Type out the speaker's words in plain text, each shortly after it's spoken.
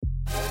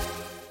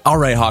All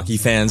right, hockey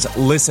fans,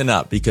 listen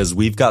up because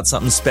we've got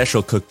something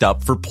special cooked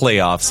up for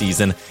playoff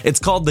season. It's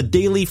called the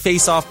Daily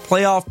Face-Off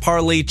Playoff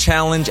Parlay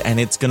Challenge, and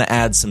it's going to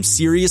add some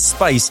serious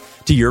spice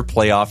to your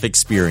playoff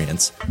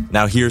experience.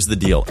 Now, here's the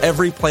deal.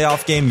 Every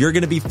playoff game, you're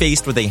going to be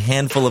faced with a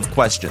handful of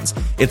questions.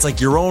 It's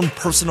like your own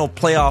personal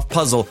playoff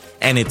puzzle,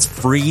 and it's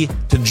free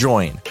to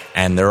join.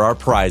 And there are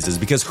prizes,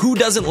 because who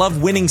doesn't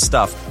love winning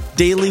stuff?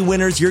 Daily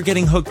winners, you're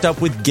getting hooked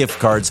up with gift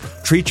cards.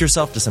 Treat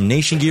yourself to some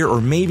Nation gear or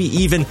maybe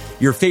even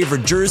your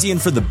favorite jersey.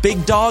 And for the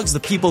big dogs, the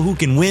people who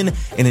can win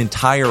an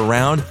entire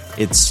round,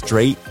 it's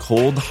straight,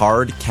 cold,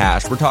 hard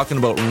cash. We're talking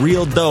about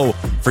real dough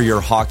for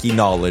your hockey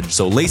knowledge.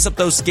 So lace up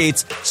those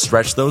skates,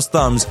 stretch those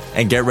thumbs,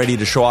 and get ready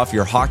to show off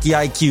your hockey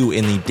IQ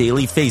in the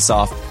Daily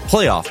Face-Off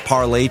Playoff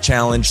Parlay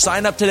Challenge.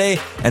 Sign up today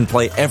and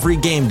play every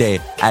game day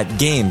at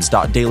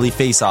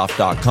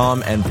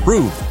games.dailyfaceoff.com and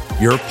prove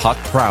your puck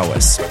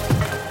prowess.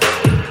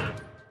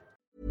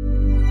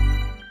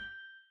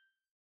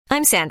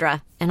 I'm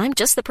Sandra, and I'm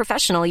just the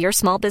professional your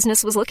small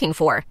business was looking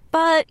for.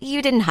 But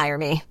you didn't hire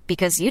me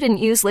because you didn't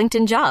use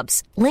LinkedIn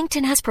Jobs.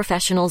 LinkedIn has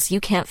professionals you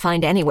can't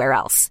find anywhere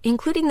else,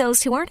 including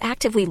those who aren't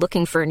actively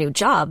looking for a new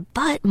job,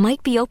 but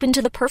might be open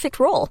to the perfect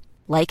role,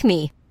 like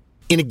me.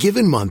 In a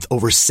given month,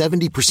 over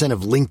 70%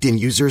 of LinkedIn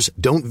users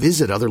don't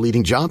visit other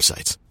leading job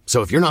sites.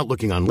 So if you're not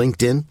looking on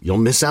LinkedIn, you'll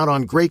miss out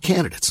on great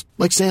candidates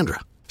like Sandra.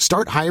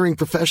 Start hiring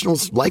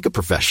professionals like a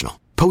professional.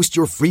 Post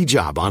your free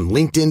job on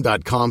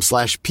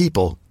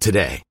linkedin.com/people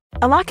today.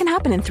 A lot can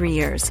happen in 3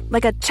 years,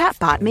 like a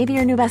chatbot may be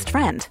your new best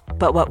friend.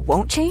 But what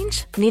won't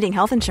change? Needing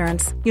health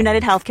insurance.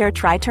 United Healthcare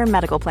Tri-Term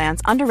Medical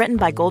Plans, underwritten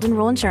by Golden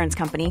Rule Insurance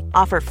Company,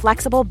 offer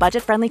flexible,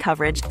 budget-friendly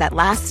coverage that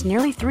lasts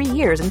nearly 3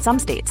 years in some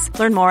states.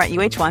 Learn more at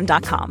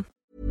uh1.com.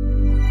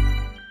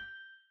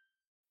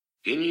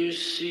 Can you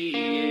see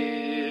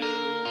it?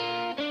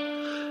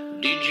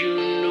 Did you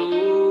know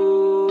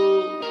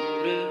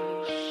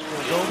this?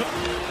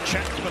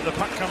 Checked, but the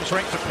puck comes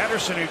right to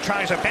Pettersson, who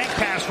tries a bank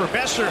pass for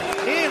Besser.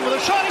 In with a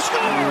shot, he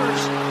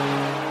scores!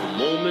 A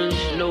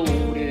moment's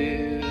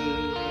notice,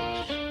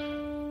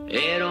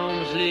 at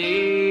arm's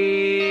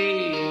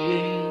length.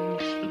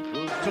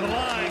 To the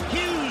line,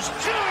 Hughes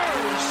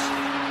scores!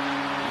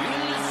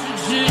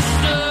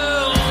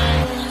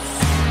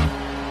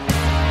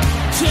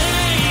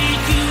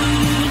 Take you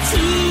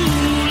to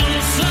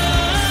the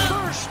sun.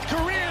 First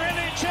career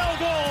NHL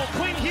goal,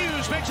 Quinn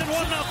Hughes makes it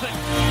 1-0.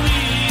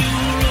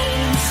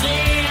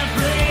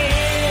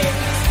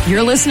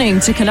 You're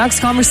listening to Canucks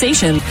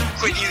Conversation.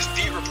 Quinn Hughes,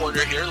 beat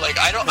reporter here.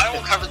 I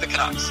won't cover the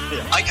Canucks.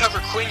 Yeah. I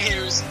cover Quinn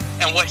Hughes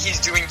and what he's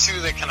doing to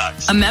the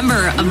Canucks. A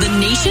member of the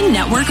Nation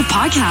Network of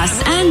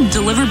Podcasts and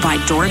delivered by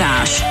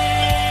DoorDash.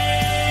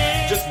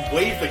 Just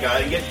wave the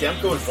guy and get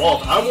Demko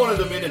involved. I wanted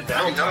them in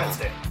Valentine's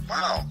Day.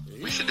 Wow.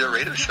 We should do a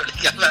radio show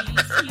together.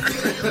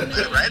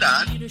 Right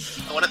on.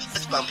 I want to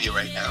fist bump you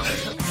right now.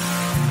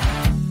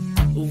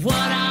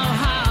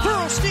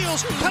 Pearl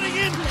steals, cutting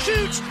in,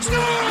 shoots,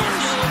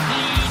 scores!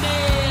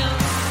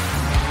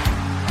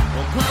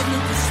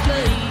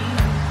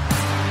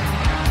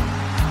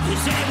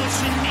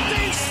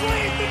 They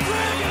slayed the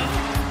dragon!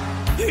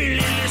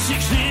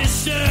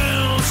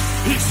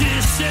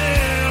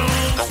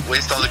 Don't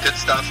waste all the good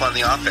stuff on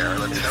the off air.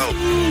 Let's go.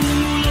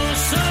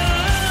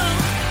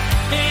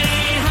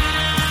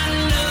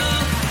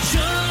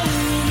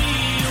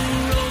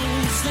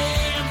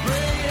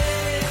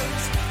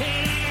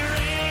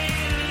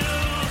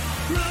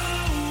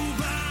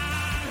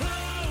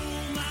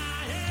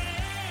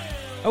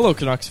 Hello,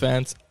 Canucks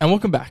fans, and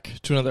welcome back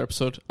to another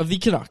episode of the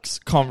Canucks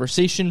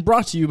Conversation,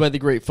 brought to you by the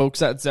great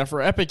folks at Zephyr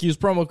Epic. Use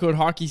promo code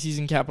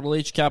HockeySeason, capital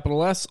H,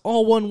 capital S,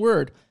 all one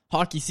word,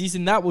 Hockey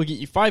Season. That will get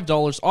you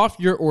 $5 off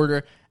your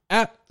order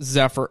at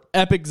Zephyr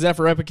Epic.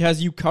 Zephyr Epic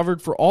has you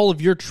covered for all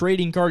of your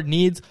trading card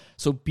needs,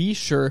 so be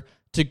sure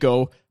to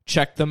go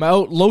check them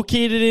out.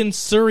 Located in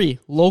Surrey,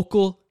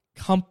 local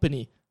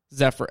company,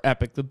 Zephyr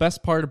Epic. The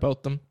best part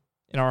about them,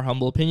 in our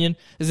humble opinion,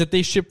 is that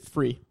they ship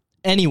free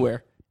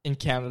anywhere in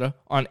Canada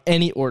on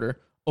any order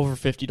over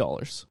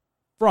 $50.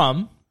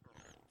 From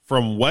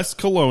West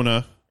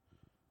Kelowna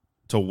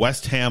to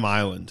West Ham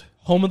Island.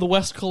 Home of the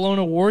West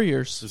Kelowna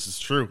Warriors. This is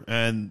true.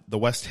 And the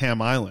West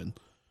Ham Island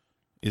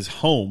is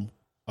home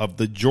of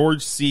the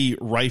George C.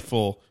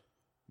 Rifle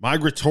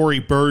Migratory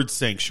Bird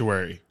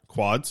Sanctuary.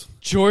 Quads.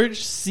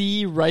 George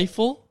C.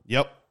 Rifle?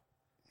 Yep.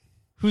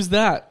 Who's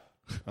that?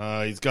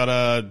 He's got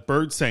a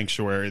bird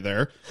sanctuary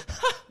there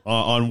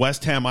on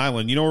West Ham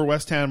Island. You know where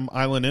West Ham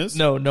Island is?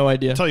 No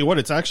idea. I'll tell you what,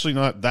 it's actually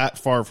not that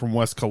far from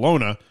West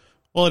Kelowna.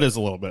 Well, it is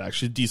a little bit,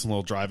 actually. Decent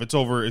little drive.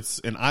 It's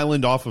an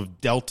island off of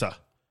Delta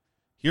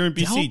here in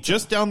BC, Delta.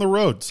 Just down the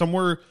road.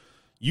 Somewhere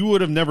you would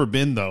have never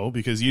been, though,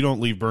 because you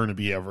don't leave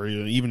Burnaby ever.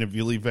 Even if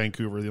you leave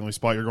Vancouver, the only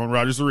spot you're going,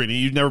 Rogers Arena.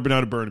 You've never been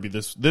out of Burnaby.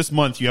 This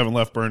month you haven't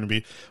left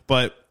Burnaby.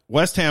 But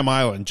West Ham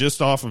Island,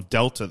 just off of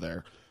Delta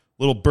there.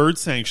 Little bird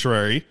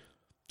sanctuary.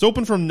 It's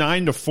open from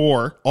 9 to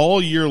 4 all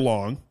year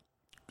long.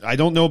 I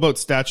don't know about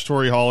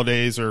statutory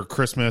holidays or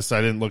Christmas. I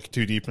didn't look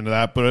too deep into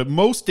that. But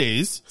most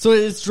days... So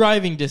it's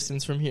driving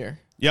distance from here.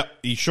 Yep,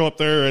 you show up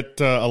there at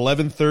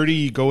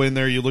 11:30. You go in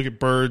there, you look at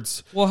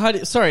birds. Well, how do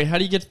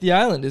you get to the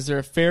island? Is there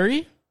a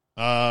ferry?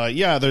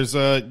 Yeah, there's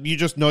you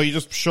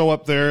just show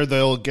up there.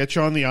 They'll get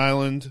you on the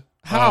island.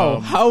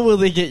 How will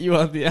they get you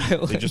on the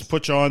island? They just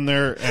put you on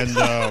there,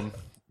 and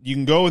you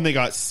can go, and they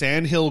got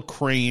sandhill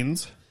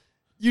cranes.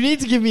 You need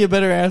to give me a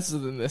better answer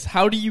than this.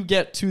 How do you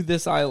get to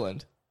this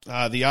island?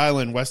 The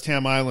island, West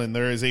Ham Island,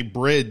 there is a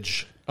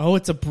bridge. Oh,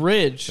 it's a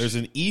bridge. There's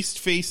an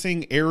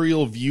east-facing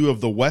aerial view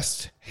of the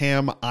West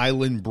Ham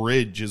Island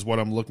Bridge is what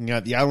I'm looking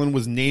at. The island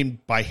was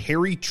named by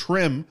Harry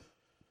Trim,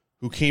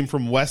 who came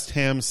from West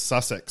Ham,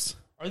 Sussex.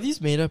 Are these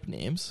made-up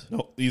names?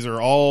 No, these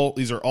are all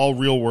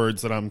real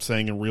words that I'm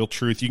saying in real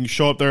truth. You can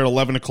show up there at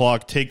 11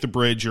 o'clock, take the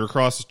bridge, you're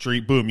across the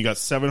street, boom, you got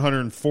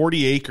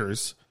 740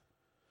 acres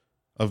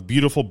of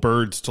beautiful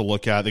birds to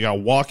look at. They got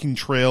walking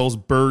trails,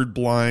 bird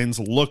blinds,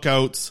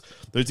 lookouts.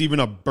 There's even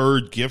a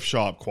bird gift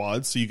shop,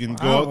 Quad, so you can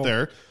go out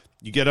there.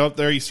 You get out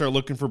there, you start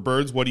looking for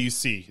birds. What do you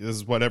see? This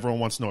is what everyone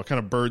wants to know. What kind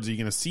of birds are you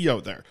going to see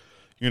out there?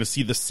 You're going to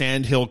see the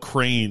sandhill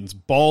cranes,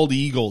 bald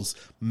eagles,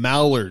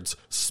 mallards,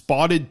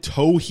 spotted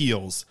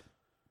towheels,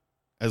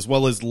 as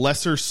well as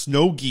lesser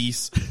snow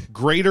geese,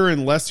 greater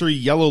and lesser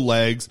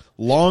yellowlegs,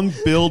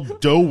 long-billed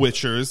doe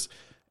witchers,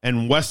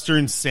 and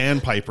western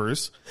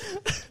sandpipers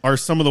are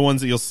some of the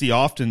ones that you'll see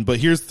often. But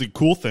here's the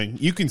cool thing.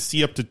 You can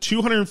see up to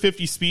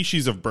 250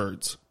 species of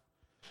birds.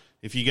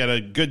 If you get a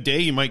good day,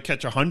 you might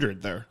catch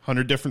 100 there.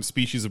 100 different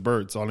species of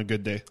birds on a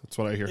good day. That's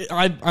what I hear.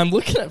 I'm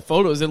looking at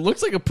photos. It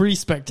looks like a pretty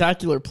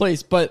spectacular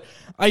place. But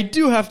I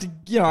do have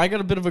to, I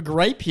got a bit of a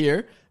gripe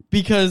here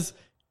because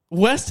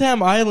West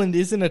Ham Island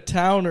isn't a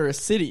town or a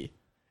city.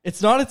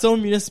 It's not its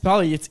own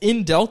municipality. It's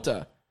in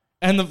Delta.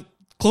 And the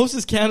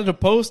closest Canada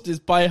Post is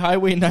by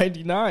Highway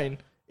 99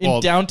 in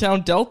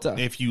downtown Delta.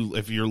 If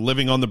you're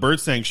living on the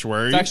bird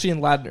sanctuary, it's actually in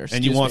Ladner,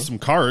 and you want some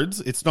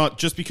cards, it's not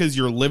just because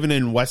you're living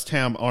in West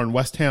Ham Island.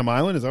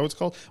 Is that what it's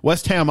called?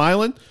 West Ham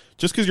Island.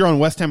 Just because you're on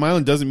West Ham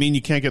Island doesn't mean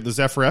you can't get the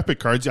Zephyr Epic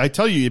cards. I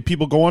tell you,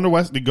 people go on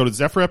to they go to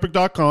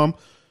ZephyrEpic.com.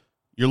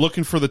 You're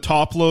looking for the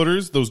top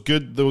loaders,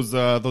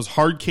 those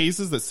hard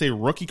cases that say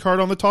rookie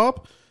card on the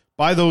top.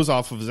 Buy those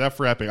off of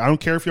Zephyr Epic. I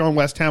don't care if you're on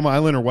West Ham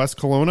Island or West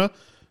Kelowna.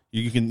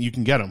 You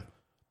can get them.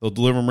 They'll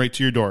deliver them right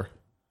to your door.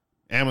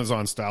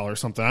 Amazon style or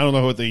something. I don't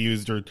know what they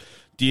used, or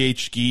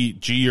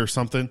DHG or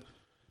something.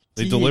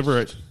 They deliver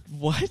it.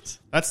 What?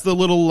 That's the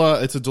little,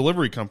 it's a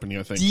delivery company,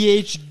 I think.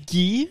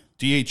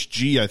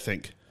 DHG, I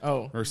think.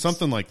 Oh. Or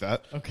something like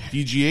that. Okay.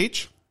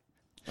 DGH?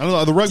 I don't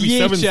know. The Rugby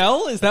Sevens.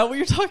 DHL? Is that what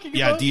you're talking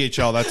about? Yeah,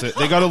 DHL, that's it.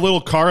 They got a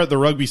little car at the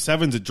Rugby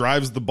Sevens. It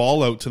drives the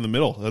ball out to the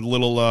middle. A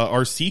little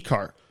RC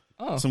car.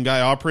 Oh. Some guy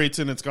operates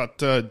it, and it's got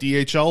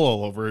DHL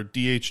all over it,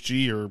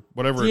 DHG or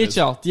whatever it is.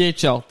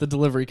 DHL, the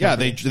delivery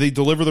company. Yeah, they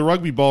deliver the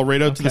rugby ball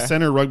right out to the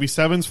center. Rugby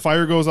Sevens,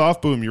 fire goes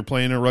off, boom, you're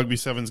playing a Rugby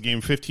Sevens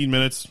game, 15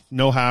 minutes,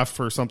 no half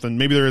or something.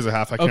 Maybe there is a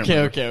half, I can't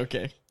remember.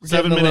 Okay.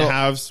 7-minute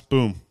halves,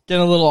 boom.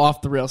 Getting a little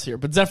off the rails here,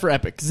 but Zephyr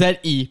Epic,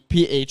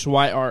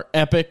 ZEPHYR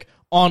Epic,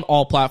 on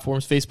all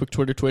platforms, Facebook,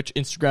 Twitter, Twitch,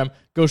 Instagram.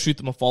 Go shoot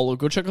them a follow.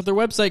 Go check out their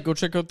website. Go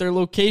check out their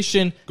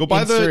location. Go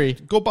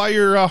buy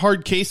your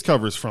hard case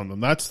covers from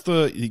them.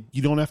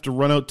 You don't have to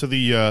run out to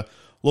the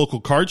local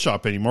card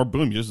shop anymore.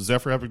 Boom, you just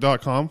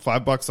ZephyrEpic.com,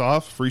 $5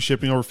 off, free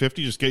shipping over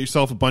 50. Just get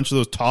yourself a bunch of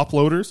those top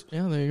loaders.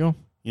 Yeah, there you go.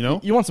 You know?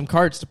 You want some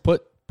cards to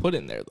put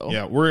in there, though.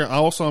 Yeah, I'm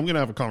going to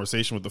have a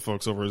conversation with the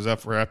folks over at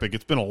Zephyr Epic.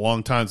 It's been a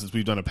long time since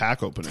we've done a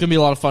pack opening. It's going to be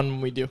a lot of fun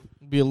when we do.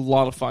 It'll be a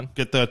lot of fun.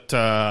 Get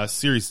that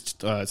Series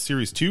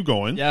 2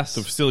 going. Yes.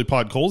 The Vasily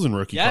Podkolzin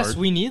rookie card. Yes,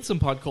 we need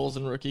some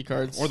Podkolzin rookie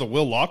cards. Or the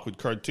Will Lockwood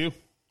card, too.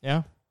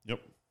 Yeah. Yep.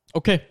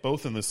 Okay.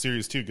 Both in the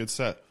Series 2. Good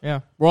set.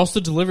 Yeah. We're also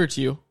delivered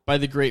to you by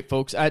the great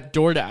folks at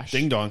DoorDash.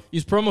 Ding dong.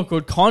 Use promo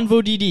code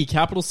CONVODD,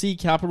 capital C,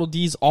 capital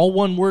D's, all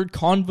one word,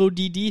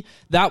 CONVODD.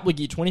 That will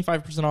get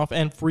 25% off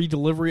and free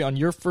delivery on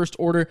your first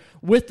order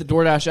with the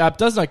DoorDash app.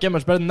 Does not get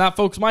much better than that,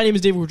 folks. My name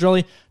is David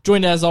Quadrelli,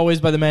 joined as always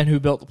by the man who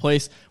built the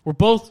place. We're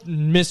both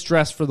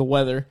misdressed for the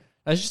weather.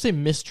 I should say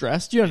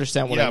misdressed. You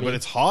understand what I mean? Yeah, but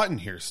it's hot in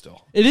here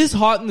still. It is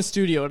hot in the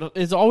studio.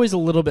 It's always a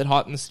little bit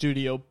hot in the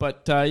studio.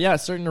 But,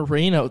 it's starting to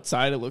rain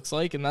outside, it looks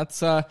like. And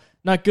that's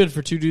not good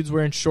for two dudes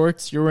wearing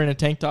shorts. You're wearing a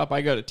tank top.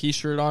 I got a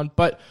T-shirt on.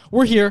 But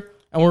we're here,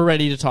 and we're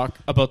ready to talk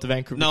about the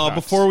Vancouver Canucks. No,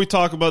 before we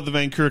talk about the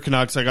Vancouver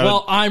Canucks,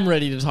 I'm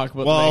ready to talk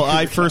about the Vancouver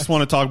Canucks. I first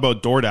want to talk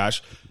about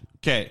DoorDash.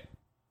 Okay.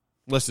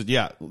 Listen,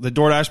 yeah, the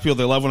DoorDash people,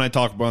 they love when I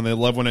talk about them. They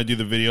love when I do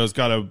the videos.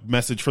 Got a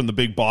message from the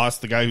big boss,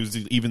 the guy who's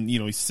even,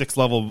 he's 6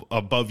 level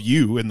above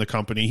you in the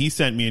company. He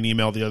sent me an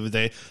email the other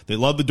day. They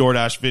love the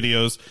DoorDash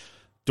videos.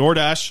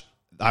 DoorDash,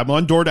 I'm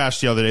on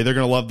DoorDash the other day. They're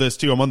going to love this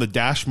too. I'm on the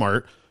Dash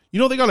Mart.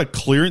 They got a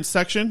clearance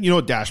section. You know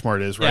what Dash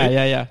Mart is, right?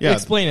 Yeah.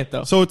 Explain it,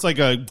 though. So it's like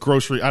a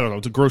grocery, I don't know,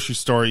 it's a grocery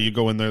store. You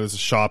go in there, there's a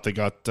shop. They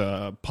got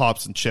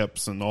pops and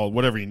chips and all,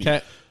 whatever you need.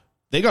 Okay.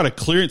 They got a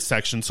clearance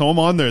section, so I'm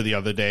on there the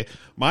other day.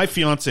 My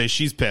fiance,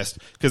 she's pissed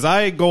because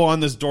I go on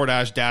this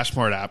DoorDash Dash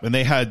Mart app, and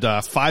they had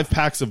 5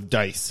 packs of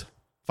dice.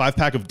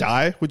 5-pack of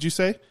die, would you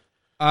say?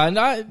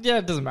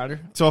 It doesn't matter.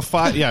 So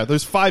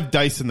there's 5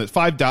 dice in the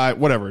 5 die,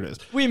 whatever it is.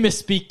 We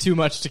misspeak too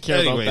much to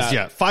care about that.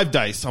 Yeah, 5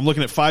 dice. I'm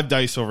looking at 5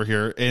 dice over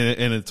here,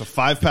 and it's a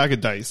 5-pack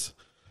of dice.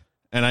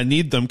 And I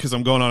need them because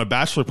I'm going on a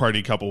bachelor party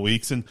in a couple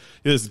weeks. And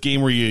this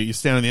game where you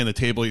stand on the end of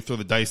the table, you throw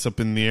the dice up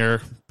in the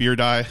air. Beer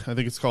die, I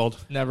think it's called.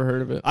 Never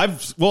heard of it. I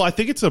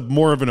think it's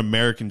more of an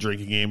American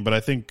drinking game, but I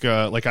think,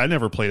 I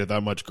never played it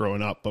that much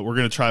growing up, but we're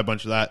going to try a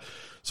bunch of that.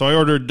 So I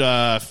ordered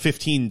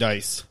 15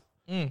 dice.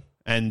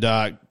 And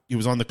it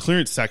was on the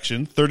clearance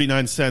section,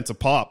 39 cents a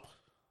pop.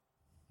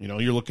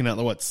 You're looking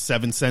at,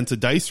 7 cents a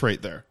dice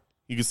right there.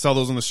 You can sell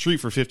those on the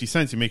street for 50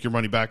 cents. You make your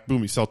money back.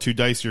 Boom, you sell 2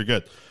 dice, you're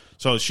good.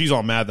 So she's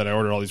all mad that I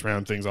ordered all these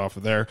random things off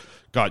of there.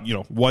 Got,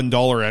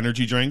 $1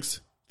 energy drinks,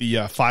 the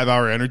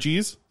 5-hour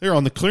energies. They're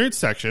on the clearance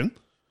section.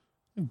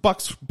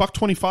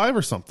 $1.25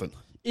 or something.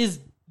 Is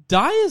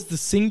die is the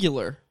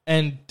singular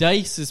and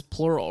dice is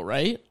plural,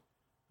 right?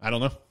 I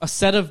don't know. A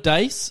set of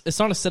dice? It's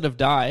not a set of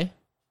die.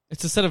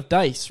 It's a set of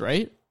dice,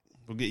 right?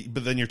 Okay,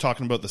 but then you're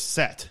talking about the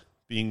set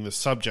being the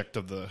subject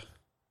of the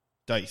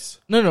dice.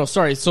 No,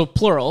 sorry. So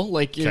plural,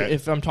 Okay.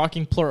 If I'm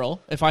talking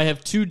plural, if I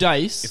have 2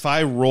 dice. If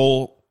I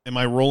roll... Am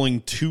I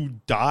rolling 2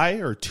 die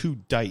or 2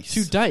 dice?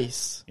 2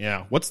 dice.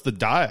 Yeah. What's the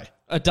die?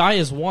 A die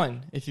is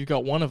 1 if you've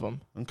got one of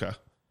them. Okay.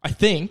 I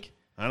think.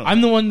 I don't know.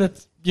 I'm the one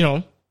that's,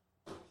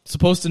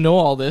 supposed to know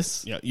all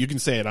this. Yeah, you can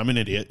say it. I'm an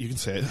idiot. You can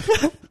say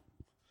it.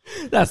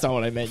 That's not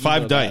what I meant.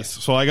 5 dice.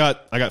 That. So I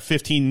got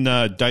 15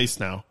 dice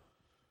now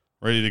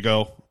ready to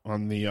go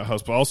on the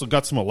house. But I also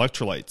got some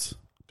electrolytes.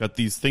 Got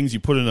these things you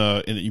put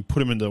you put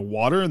them into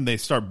water and they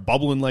start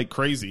bubbling like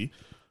crazy.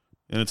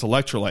 And it's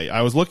electrolyte.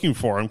 I was looking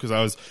for them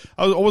because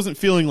I wasn't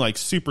feeling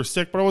super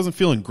sick, but I wasn't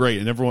feeling great.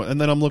 And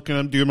then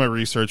I'm doing my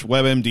research.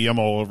 WebMD, I'm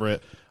all over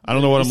it. I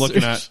don't know what I'm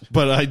looking at,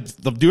 but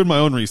I'm doing my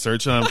own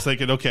research, and I'm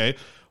thinking, okay,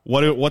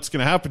 what's going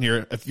to happen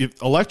here? If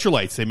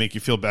electrolytes, they make you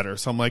feel better.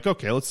 So I'm like,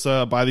 okay, let's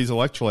buy these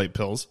electrolyte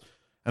pills.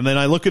 And then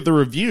I look at the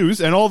reviews,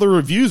 and all the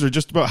reviews are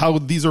just about how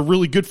these are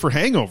really good for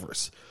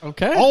hangovers.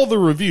 Okay. All the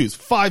reviews,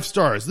 5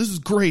 stars. This is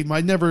great.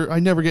 I never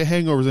get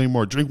hangovers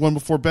anymore. Drink one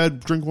before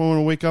bed. Drink one when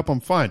I wake up. I'm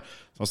fine.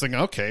 I was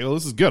thinking, okay, well,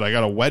 this is good. I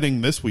got a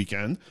wedding this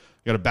weekend.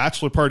 I got a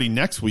bachelor party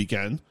next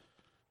weekend.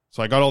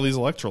 So I got all these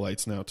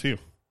electrolytes now, too.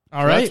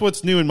 All right. That's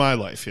what's new in my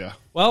life, yeah.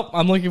 Well,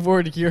 I'm looking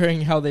forward to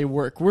hearing how they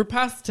work. We're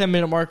past the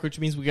 10-minute mark,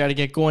 which means we got to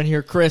get going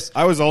here. Chris.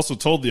 I was also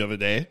told the other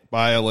day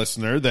by a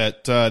listener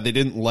that they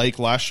didn't like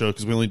last show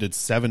because we only did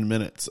 7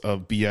 minutes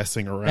of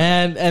BSing around.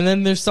 And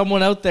then there's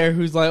someone out there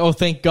who's like, oh,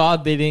 thank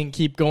God they didn't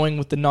keep going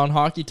with the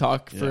non-hockey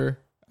talk for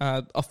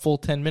a full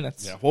 10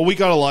 minutes. Yeah, well, we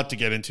got a lot to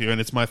get into,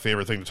 and it's my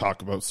favorite thing to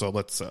talk about, so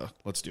let's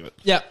do it.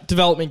 Yeah,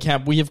 development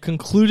camp. We have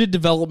concluded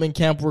development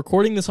camp. We're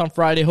recording this on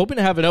Friday, hoping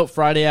to have it out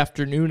Friday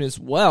afternoon as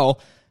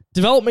well.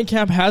 Development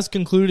camp has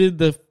concluded.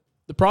 The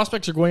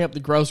prospects are going up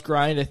the grouse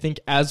grind, I think,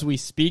 as we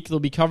speak.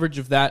 There'll be coverage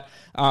of that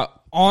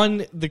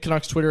on the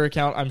Canucks Twitter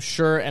account, I'm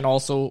sure, and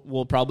also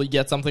we'll probably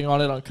get something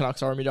on it on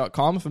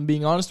CanucksArmy.com, if I'm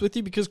being honest with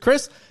you, because,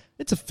 Chris,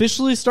 it's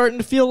officially starting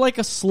to feel like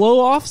a slow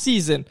off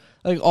season.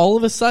 All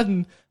of a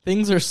sudden,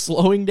 things are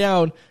slowing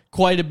down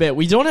quite a bit.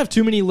 We don't have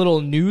too many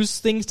little news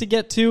things to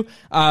get to.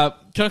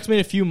 Canucks made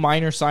a few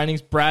minor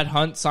signings. Brad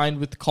Hunt signed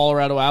with the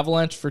Colorado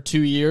Avalanche for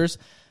 2 years.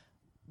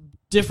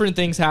 Different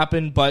things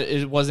happened, but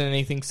it wasn't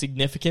anything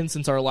significant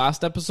since our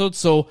last episode.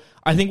 So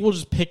I think we'll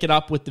just pick it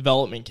up with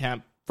development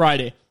camp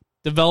Friday.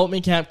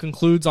 Development camp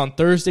concludes on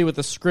Thursday with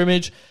a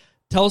scrimmage.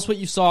 Tell us what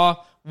you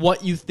saw,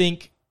 what you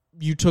think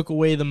you took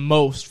away the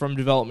most from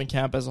development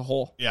camp as a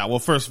whole. Yeah, well,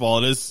 first of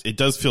all, it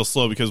does feel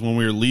slow because when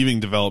we were leaving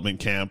development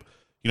camp,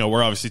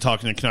 we're obviously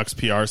talking to Canucks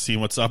PR,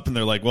 seeing what's up, and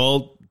they're like,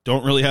 well,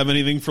 don't really have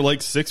anything for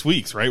 6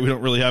 weeks, right? We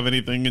don't really have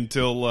anything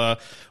until,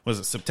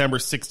 September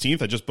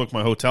 16th? I just booked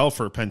my hotel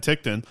for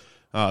Penticton.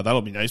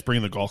 That'll be nice.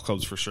 Bringing the golf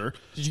clubs for sure.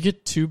 Did you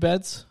get 2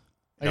 beds?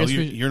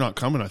 You're not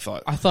coming, I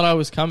thought. I thought I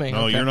was coming.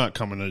 No, okay. You're not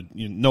coming.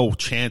 No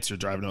chance you're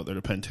driving out there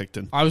to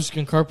Penticton. I was just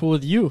going to carpool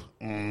with you.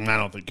 I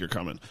don't think you're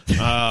coming.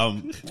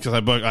 Because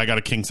I got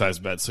a king-size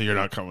bed, so you're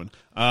not coming.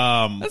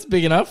 That's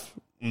big enough.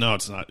 No,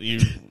 it's not.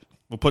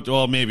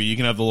 Maybe. You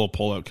can have the little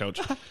pull-out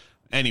couch.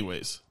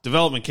 Anyways,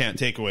 development camp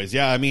takeaways.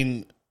 Yeah, I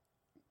mean,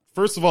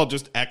 first of all,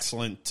 just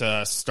excellent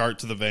start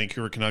to the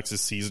Vancouver Canucks this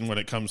season when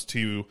it comes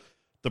to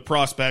the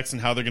prospects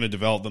and how they're going to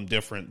develop them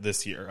different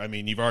this year. I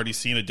mean, you've already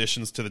seen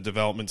additions to the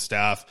development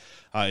staff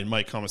in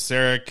Mike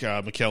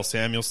Komisarek, Mikhail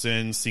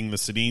Samuelsson, seeing the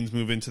Sedins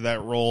move into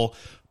that role,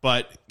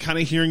 but kind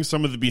of hearing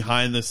some of the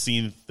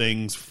behind-the-scene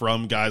things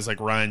from guys like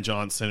Ryan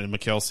Johnson and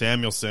Mikhail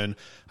Samuelsson,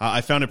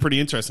 I found it pretty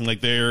interesting.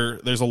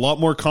 There's a lot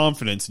more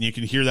confidence, and you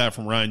can hear that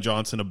from Ryan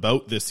Johnson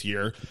about this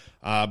year.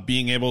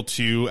 Being able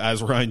to,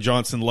 as Ryan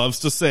Johnson loves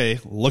to say,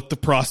 look the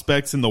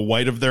prospects in the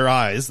white of their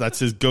eyes. That's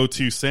his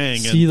go-to saying.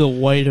 See the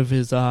white of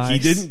his eyes. He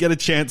didn't get a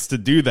chance to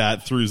do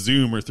that through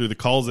Zoom or through the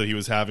calls that he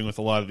was having with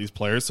a lot of these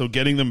players. So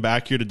getting them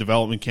back here to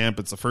development camp,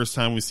 it's the first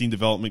time we've seen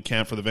development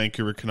camp for the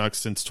Vancouver Canucks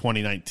since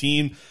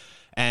 2019.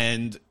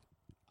 And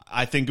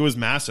I think it was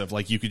massive.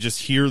 Like, you could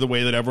just hear the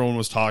way that everyone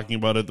was talking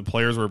about it. The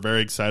players were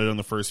very excited on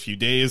the first few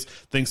days.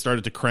 Things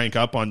started to crank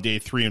up on day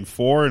 3 and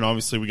 4, and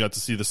obviously we got to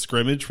see the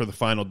scrimmage for the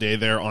final day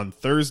there on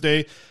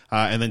Thursday.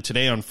 And then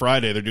today on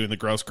Friday, they're doing the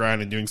grouse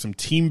grind and doing some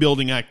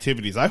team-building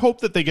activities. I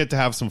hope that they get to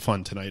have some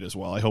fun tonight as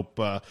well. I hope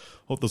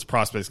those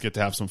prospects get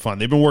to have some fun.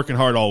 They've been working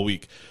hard all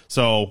week.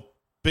 So,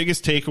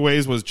 biggest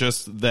takeaways was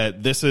just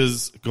that this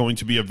is going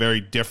to be a very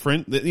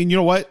different, and you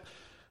know what?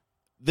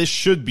 This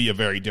should be a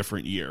very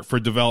different year for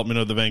development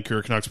of the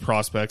Vancouver Canucks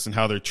prospects and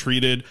how they're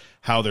treated,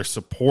 how they're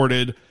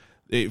supported.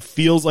 It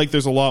feels like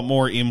there's a lot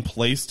more in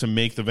place to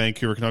make the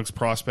Vancouver Canucks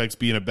prospects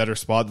be in a better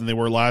spot than they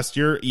were last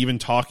year. Even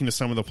talking to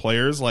some of the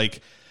players,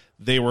 like,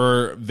 they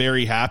were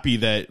very happy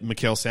that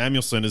Mikael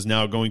Samuelsson is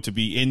now going to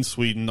be in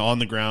Sweden on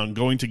the ground,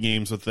 going to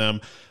games with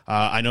them.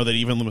 I know that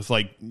even with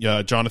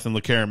Jonathan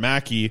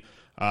Lekaramäki,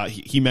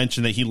 he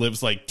mentioned that he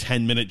lives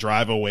 10-minute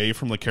drive away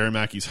from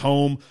Lekaramäki's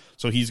home,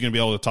 so he's going to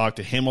be able to talk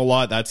to him a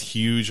lot. That's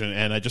huge,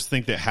 and I just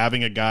think that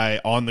having a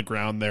guy on the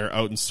ground there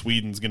out in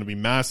Sweden is going to be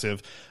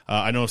massive.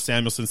 I know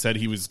Samuelsson said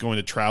he was going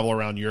to travel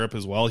around Europe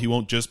as well. He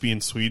won't just be in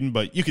Sweden,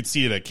 but you could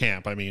see it at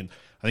camp. I mean,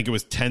 I think it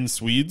was 10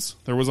 Swedes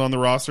there was on the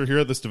roster here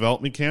at this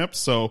development camp.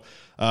 So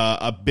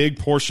a big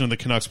portion of the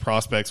Canucks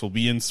prospects will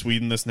be in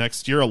Sweden this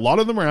next year. A lot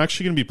of them are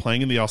actually going to be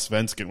playing in the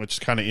Allsvenskan, which is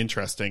kind of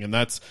interesting. And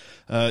that's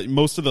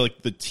most of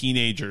the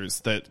teenagers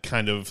that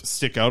kind of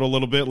stick out a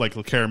little bit. Like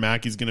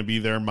Lekaramäki's going to be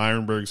there.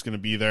 Myrenberg's going to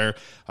be there.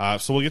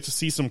 So we'll get to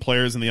see some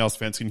players in the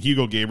Allsvenskan.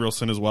 Hugo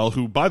Gabrielsson as well,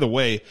 who, by the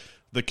way,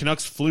 the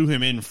Canucks flew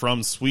him in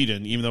from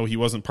Sweden, even though he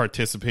wasn't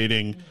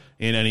participating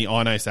in any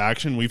on-ice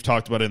action. We've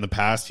talked about it in the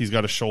past. He's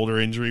got a shoulder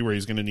injury where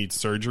he's going to need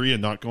surgery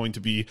and not going to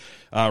be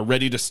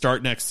ready to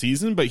start next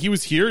season. But he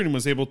was here and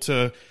was able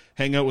to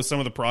hang out with some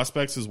of the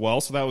prospects as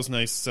well. So that was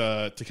nice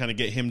to kind of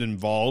get him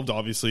involved.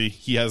 Obviously,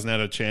 he hasn't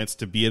had a chance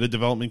to be at a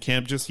development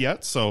camp just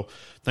yet. So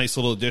nice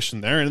little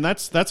addition there. And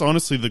that's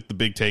honestly the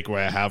big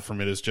takeaway I have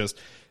from it is just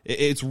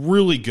it's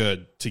really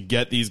good to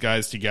get these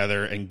guys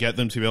together and get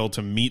them to be able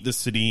to meet the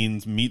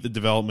Sedins, meet the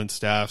development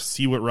staff,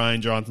 see what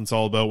Ryan Johnson's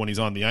all about when he's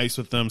on the ice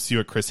with them, see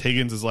what Chris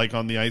Higgins is like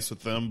on the ice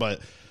with them.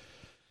 But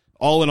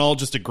all in all,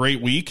 just a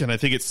great week, and I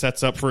think it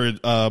sets up for,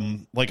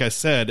 like I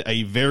said,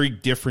 a very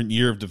different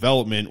year of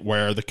development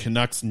where the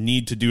Canucks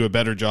need to do a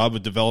better job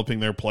of developing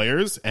their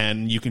players,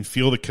 and you can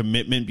feel the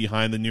commitment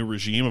behind the new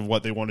regime of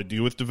what they want to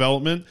do with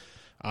development,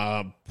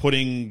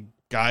 putting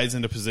guys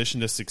in a position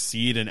to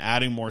succeed and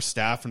adding more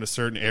staff into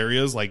certain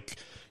areas. Like,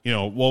 you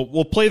know,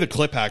 we'll play the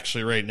clip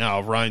actually right now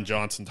of Ryan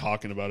Johnson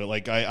talking about it.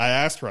 Like, I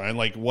asked Ryan,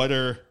 like,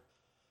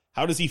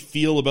 how does he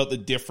feel about the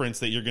difference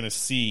that you're going to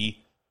see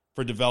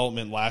for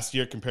development last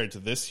year compared to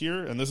this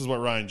year? And this is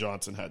what Ryan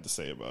Johnson had to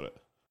say about it.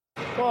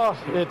 Well,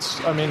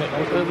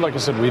 like I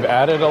said, we've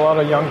added a lot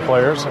of young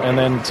players, and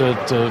then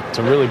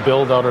to really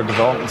build out our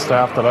development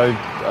staff that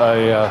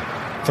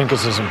I think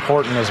is as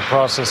important as a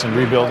process in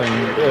rebuilding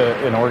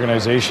an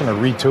organization or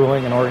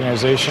retooling an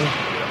organization.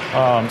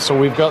 So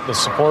we've got the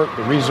support,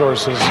 the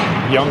resources,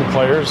 young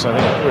players, I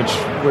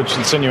think, which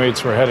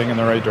insinuates we're heading in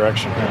the right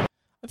direction here.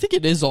 I think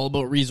it is all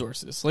about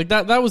resources. Like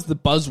that was the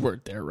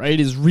buzzword there, right?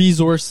 Is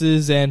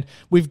resources, and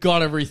we've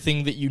got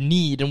everything that you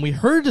need. And we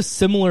heard a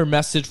similar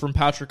message from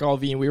Patrick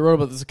Allvin. We wrote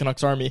about this at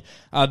Canucks Army.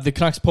 The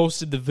Canucks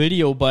posted the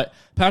video, but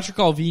Patrick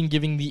Allvin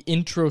giving the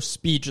intro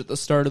speech at the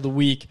start of the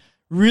week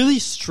really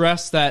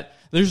stressed that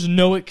there's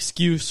no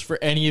excuse for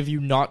any of you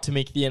not to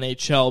make the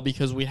NHL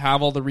because we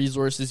have all the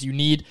resources you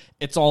need.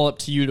 It's all up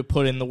to you to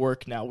put in the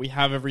work now. We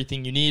have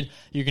everything you need.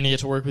 You're going to get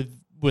to work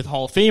with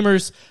Hall of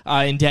Famers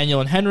in Daniel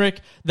and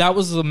Henrik. That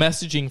was the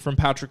messaging from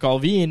Patrick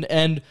Allvin.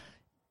 And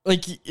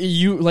like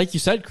you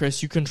said,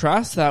 Chris, you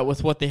contrast that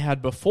with what they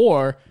had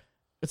before.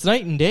 It's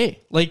night and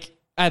day. Like,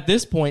 at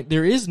this point,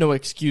 there is no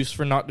excuse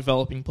for not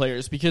developing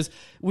players because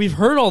we've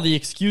heard all the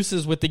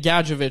excuses with the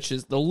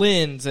Gadjeviches, the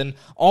Linds, and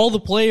all the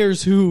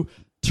players who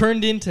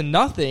turned into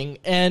nothing,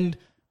 and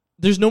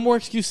there's no more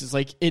excuses.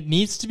 Like, it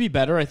needs to be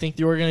better. I think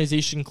the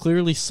organization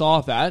clearly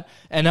saw that,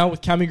 and now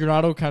with Cami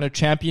Granato kind of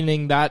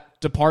championing that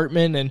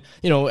department and,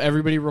 you know,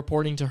 everybody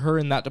reporting to her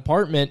in that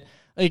department,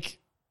 like,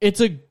 it's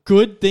a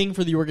good thing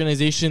for the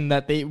organization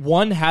that they,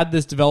 one, had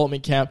this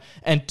development camp,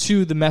 and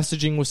two, the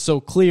messaging was so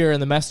clear and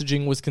the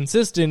messaging was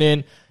consistent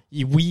in,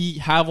 we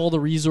have all the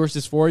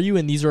resources for you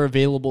and these are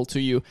available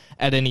to you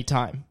at any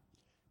time.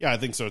 Yeah, I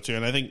think so too.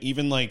 And I think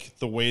even like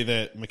the way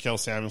that Mikael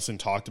Samuelsson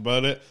talked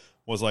about it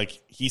was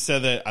like, he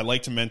said that I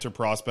like to mentor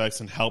prospects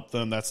and help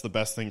them. That's the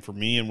best thing for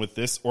me. And with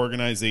this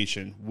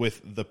organization,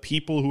 with the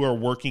people who are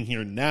working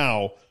here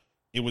now,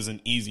 it was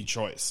an easy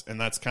choice. And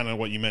that's kind of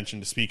what you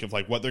mentioned to speak of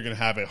like what they're going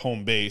to have at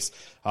home base.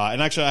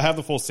 And actually, I have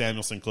the full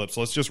Samuelsson clip. So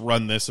let's just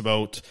run this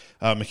about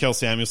Mikael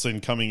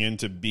Samuelsson coming in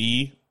to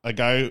be a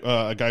guy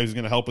who's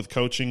going to help with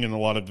coaching and a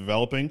lot of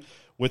developing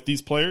with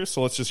these players.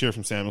 So let's just hear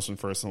from Samuelsson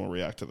first and we'll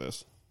react to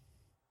this.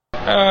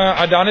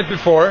 I've done it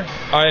before.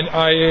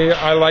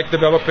 I like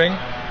developing.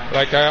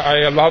 Like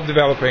I love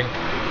developing.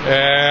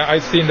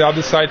 I've seen the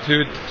other side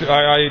to it.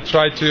 I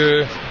try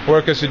to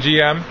work as a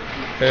GM.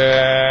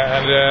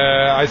 And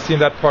I've seen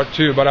that part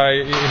too, but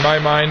in my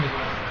mind,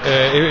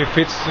 If it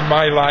fits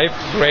my life,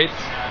 great.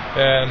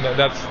 And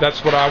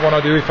that's what I want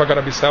to do. If I'm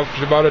gonna be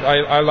selfish about it,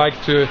 I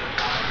like to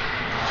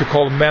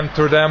call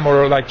mentor them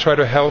or like try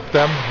to help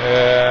them.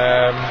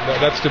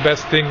 That's the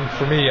best thing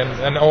for me,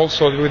 and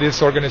also with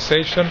this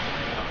organization,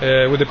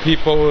 with the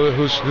people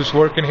who's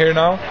working here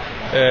now.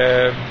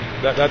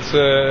 That's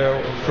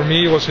for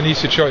me, it was an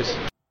easy choice.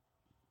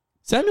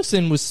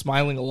 Samuelsson was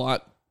smiling a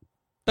lot.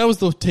 That was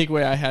the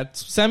takeaway I had.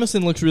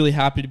 Samuelsson looks really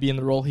happy to be in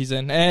the role he's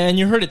in. And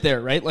you heard it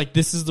there, right? Like,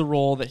 this is the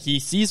role that he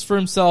sees for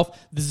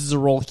himself. This is a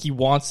role he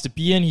wants to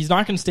be in. He's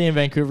not going to stay in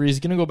Vancouver. He's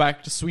going to go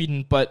back to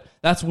Sweden, but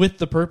that's with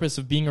the purpose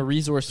of being a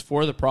resource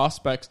for the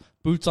prospects,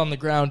 boots on the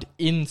ground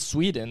in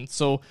Sweden.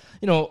 So,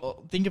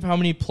 think of how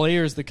many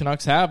players the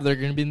Canucks have. They're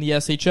going to be in the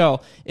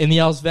SHL, in the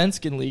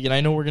Allsvenskan League, and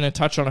I know we're going to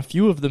touch on a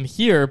few of them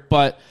here,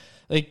 but,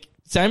 like,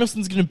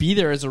 Samuelsson's going to be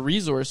there as a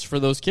resource for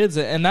those kids,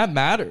 and that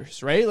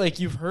matters, right? Like,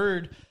 you've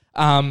heard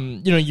all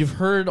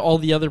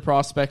the other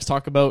prospects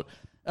talk about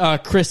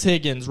Chris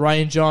Higgins,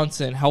 Ryan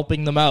Johnson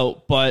helping them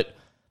out, but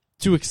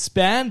to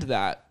expand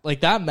that,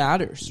 like, that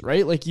matters,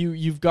 right? Like,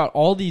 you've got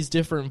all these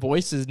different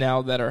voices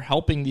now that are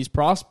helping these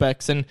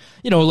prospects, and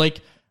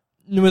like,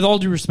 with all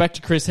due respect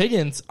to Chris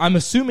Higgins, I'm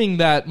assuming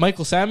that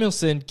Michael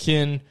Samuelsson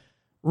can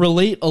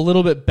relate a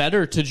little bit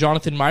better to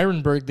Jonathan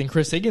Myrenberg than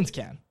Chris Higgins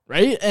can.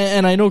 Right?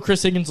 And I know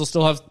Chris Higgins will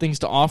still have things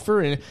to offer,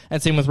 and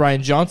same with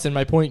Ryan Johnson.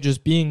 My point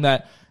just being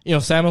that,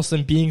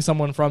 Samuelsson, being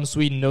someone from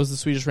Sweden, knows the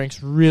Swedish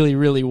ranks really,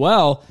 really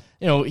well.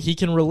 He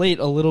can relate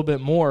a little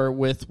bit more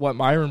with what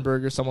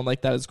Myrenberg or someone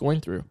like that is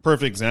going through.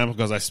 Perfect example,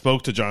 because I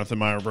spoke to Jonathan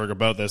Myrenberg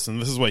about this, and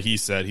this is what he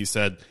said. He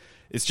said,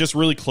 it's just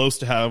really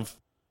good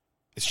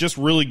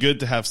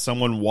to have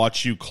someone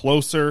watch you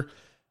closer.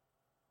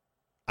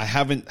 I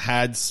haven't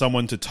had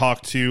someone to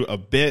talk to a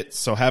bit,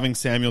 so having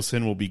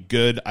Samuelsson will be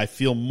good. I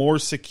feel more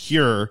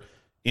secure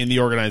in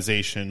the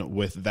organization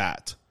with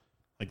that.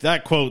 Like,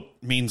 that quote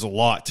means a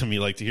lot to me.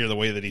 Like, to hear the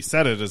way that he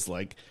said it is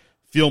like,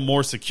 feel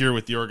more secure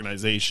with the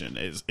organization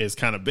is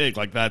kind of big.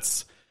 Like,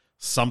 that's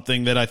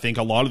something that I think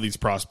a lot of these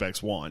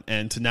prospects want.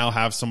 And to now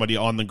have somebody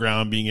on the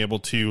ground being able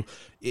to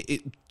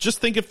just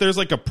think if there's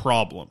like a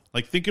problem.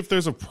 Like, think if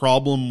there's a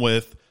problem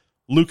with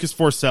Lucas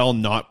Forsell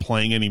not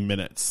playing any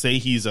minutes. Say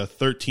he's a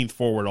 13th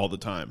forward all the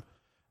time.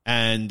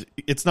 And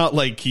it's not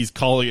like he's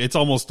calling, it's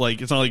almost like,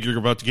 it's not like you're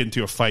about to get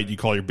into a fight, you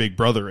call your big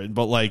brother in,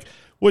 but like,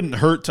 wouldn't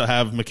hurt to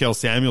have Mikael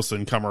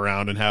Samuelsson come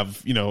around and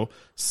have,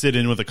 sit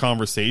in with a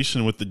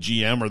conversation with the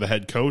GM or the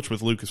head coach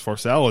with Lucas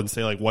Forsell and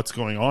say, like, what's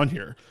going on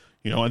here?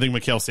 I think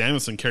Mikael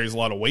Samuelsson carries a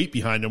lot of weight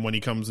behind him when he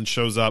comes and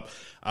shows up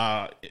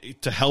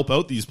to help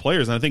out these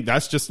players. And I think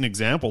that's just an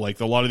example. Like,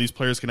 a lot of these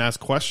players can ask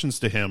questions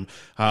to him.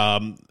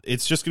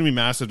 It's just going to be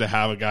massive to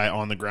have a guy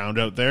on the ground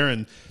out there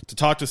and to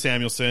talk to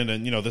Samuelsson.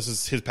 And, this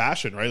is his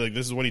passion, right? Like,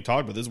 this is what he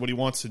talked about. This is what he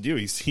wants to do.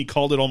 He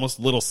called it almost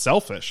a little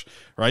selfish,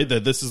 right?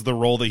 That this is the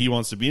role that he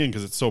wants to be in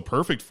because it's so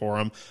perfect for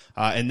him.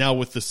 And now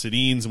with the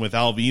Sedins and with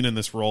Alvin in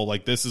this role,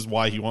 like, this is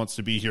why he wants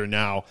to be here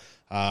now.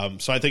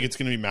 So I think it's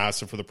going to be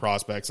massive for the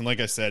prospects. And like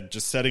I said,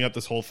 just setting up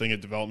this whole thing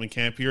at development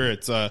camp here,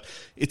 it's a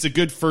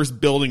good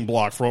first building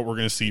block for what we're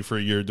going to see for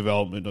a year of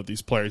development of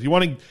these players. You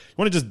want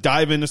to just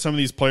dive into some of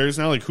these players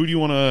now? Like, who do you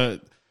want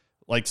to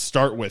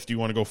start with? Do you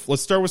want to go?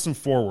 Let's start with some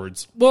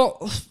forwards.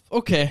 Well,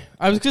 okay.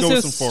 I was going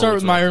to start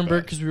with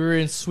Myrenberg because we were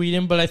in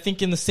Sweden, but I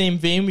think in the same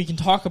vein we can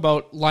talk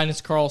about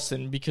Linus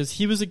Karlsson because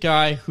he was a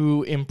guy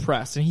who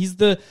impressed, and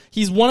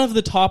he's one of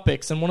the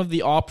topics and one of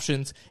the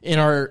options in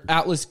our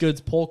Atlas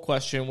Goods poll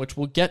question, which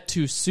we'll get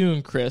to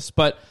soon, Chris.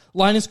 But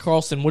Linus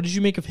Karlsson, what did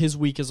you make of his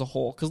week as a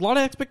whole? Because a lot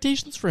of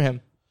expectations for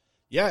him.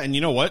 Yeah, and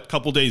you know what? A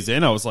couple days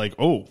in, I was like,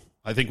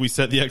 I think we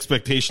set the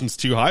expectations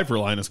too high for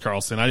Linus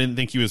Karlsson. I didn't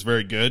think he was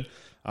very good.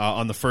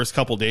 On the first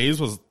couple days,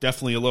 was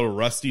definitely a little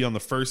rusty on the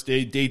first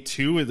day. Day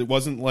two, it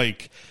wasn't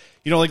like,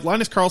 like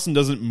Linus Karlsson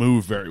doesn't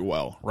move very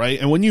well, right?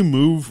 And when you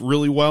move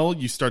really well,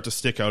 you start to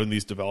stick out in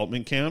these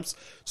development camps.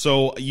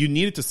 So you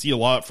needed to see a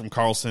lot from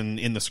Karlsson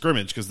in the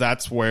scrimmage because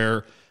that's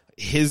where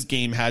his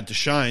game had to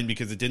shine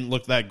because it didn't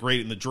look that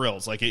great in the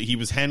drills. Like, he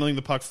was handling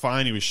the puck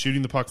fine, he was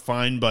shooting the puck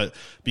fine, but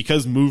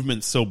because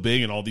movement's so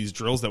big in all these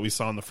drills that we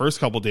saw in the first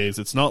couple days,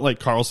 it's not like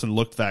Karlsson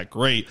looked that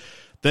great.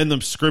 Then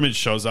the scrimmage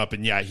shows up,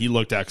 and yeah, he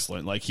looked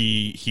excellent. Like,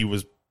 he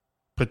was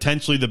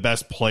potentially the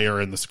best player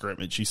in the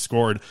scrimmage. He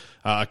scored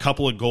a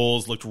couple of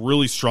goals, looked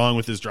really strong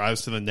with his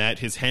drives to the net.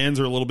 His hands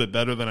are a little bit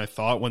better than I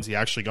thought once he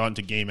actually got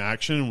into game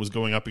action and was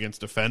going up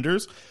against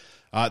defenders.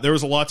 There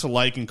was a lot to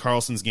like in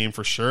Karlsson's game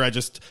for sure.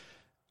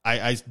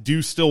 I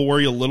do still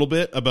worry a little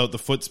bit about the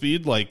foot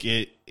speed. Like,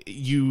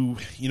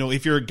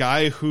 if you're a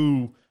guy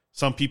who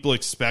some people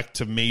expect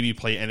to maybe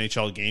play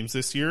NHL games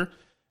this year,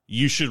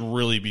 you should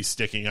really be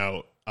sticking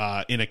out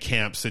in a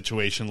camp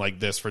situation like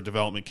this for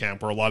development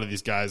camp where a lot of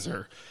these guys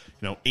are,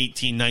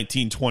 18,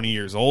 19, 20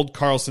 years old.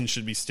 Karlsson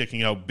should be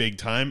sticking out big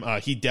time.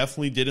 He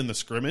definitely did in the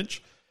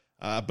scrimmage,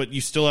 but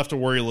you still have to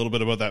worry a little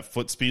bit about that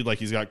foot speed. Like,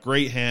 he's got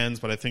great hands,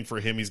 but I think for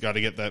him, he's got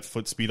to get that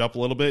foot speed up a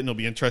little bit, and it'll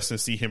be interesting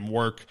to see him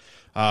work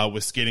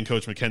with skating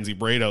coach Mackenzie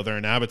Brado there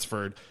in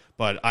Abbotsford.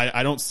 But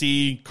I don't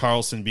see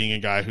Karlsson being a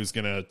guy who's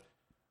going to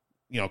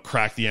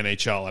crack the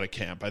NHL at a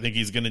camp. I think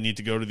he's going to need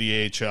to go to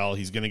the AHL.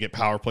 He's going to get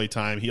power play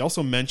time. He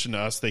also mentioned to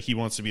us that he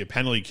wants to be a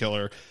penalty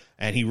killer,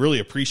 and he really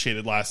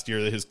appreciated last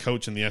year that his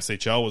coach in the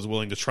SHL was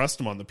willing to trust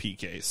him on the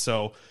PK.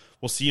 So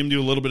we'll see him do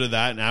a little bit of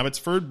that in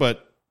Abbotsford,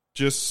 but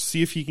just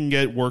see if he can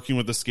get working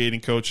with the skating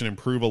coach and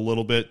improve a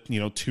little bit,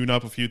 tune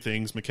up a few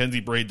things.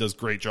 Mackenzie Braid does a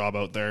great job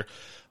out there.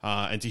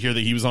 And to hear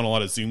that he was on a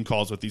lot of Zoom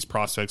calls with these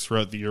prospects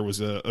throughout the year was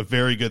a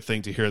very good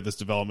thing to hear at this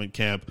development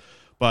camp.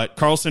 But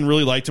Carlson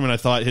really liked him, and I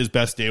thought his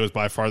best day was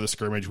by far the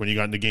scrimmage when he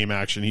got into game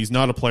action. He's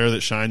not a player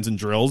that shines in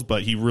drills,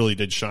 but he really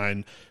did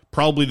shine.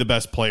 Probably the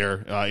best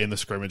player in the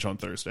scrimmage on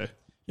Thursday.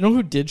 You know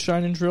who did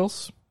shine in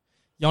drills?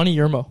 Yanni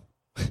Yermo.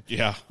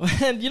 Yeah.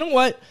 And you know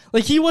what?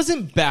 He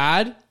wasn't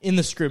bad in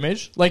the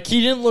scrimmage.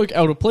 He didn't look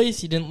out of place.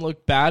 He didn't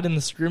look bad in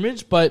the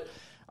scrimmage, but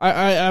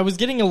I was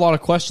getting a lot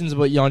of questions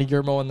about Yanni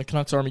Yermo in the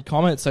Canucks Army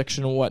comment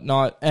section and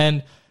whatnot,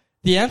 and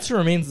the answer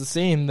remains the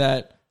same,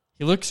 that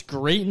he looks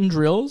great in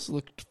drills,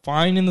 looked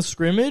fine in the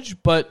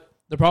scrimmage, but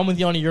the problem with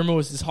Yanni Yermo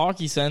is his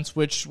hockey sense,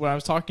 which when I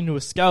was talking to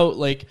a scout,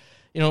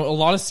 a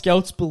lot of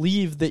scouts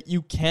believe that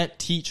you can't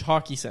teach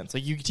hockey sense.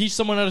 You can teach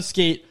someone how to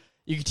skate,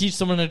 you can teach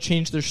someone how to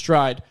change their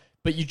stride,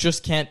 but you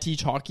just can't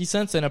teach hockey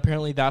sense, and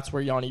apparently that's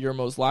where Yanni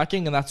Yermo is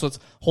lacking, and that's what's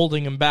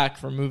holding him back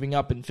from moving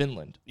up in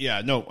Finland.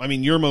 Yeah, no,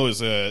 Yermo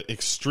is an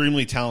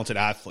extremely talented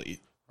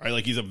athlete,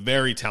 right? He's a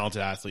very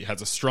talented athlete,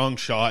 has a strong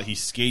shot, he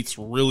skates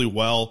really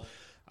well.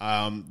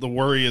 The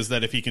worry is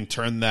that if he can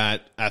turn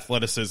that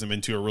athleticism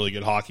into a really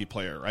good hockey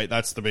player, right?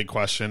 That's the big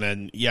question,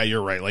 and yeah,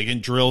 you're right.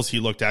 In drills,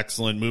 he looked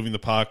excellent, moving the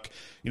puck,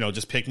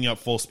 just picking up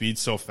full speed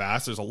so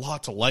fast. There's a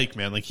lot to like,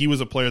 man. He was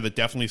a player that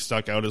definitely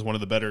stuck out as one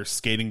of the better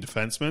skating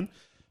defensemen.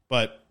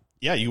 But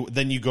yeah,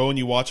 then you go and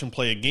you watch him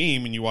play a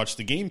game and you watch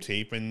the game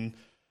tape, and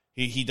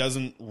he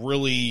doesn't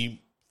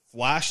really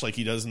flash like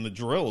he does in the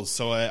drills.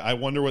 So I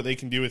wonder what they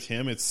can do with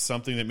him. It's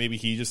something that maybe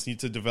he just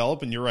needs to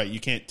develop. And you're right, you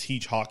can't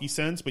teach hockey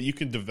sense, but you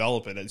can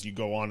develop it as you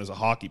go on as a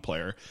hockey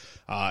player.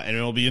 And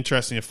it'll be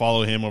interesting to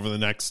follow him over the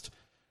next,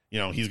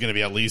 he's going to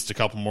be at least a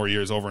couple more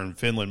years over in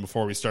Finland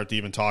before we start to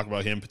even talk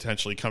about him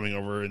potentially coming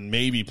over and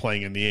maybe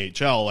playing in the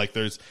AHL.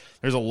 There's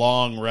a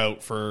long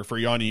route for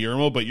Yanni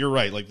Yermo, but you're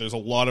right. There's a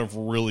lot of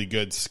really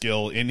good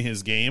skill in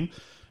his game,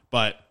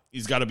 but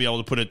he's got to be able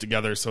to put it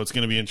together. So it's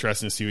going to be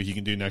interesting to see what he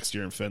can do next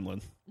year in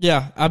Finland.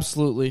 Yeah,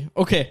 absolutely.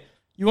 Okay,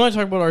 you want to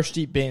talk about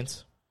Arshdeep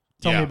Bains?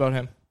 Tell me about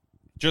him.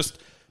 Just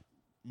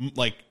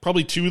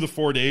probably 2 of the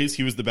 4 days,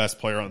 he was the best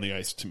player on the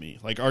ice to me.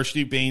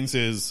 Arshdeep Bains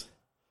is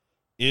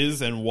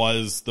and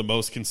was the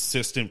most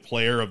consistent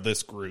player of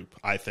this group,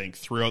 I think,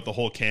 throughout the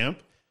whole camp.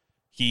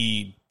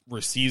 He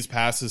receives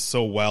passes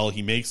so well.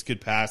 He makes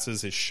good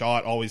passes. His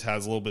shot always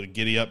has a little bit of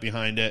giddy up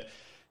behind it.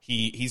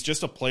 He's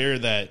just a player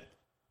that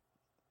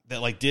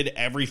did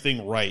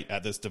everything right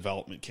at this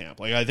development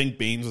camp. I think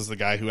Bains was the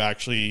guy who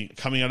actually,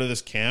 coming out of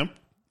this camp,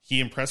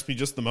 he impressed me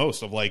just the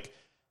most of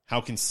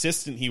how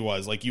consistent he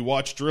was. You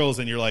watch drills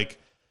and you're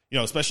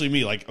especially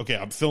me, okay,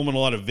 I'm filming a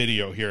lot of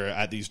video here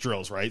at these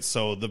drills, right?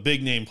 So the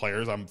big name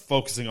players I'm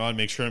focusing on,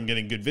 make sure I'm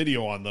getting good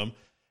video on them.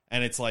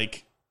 And it's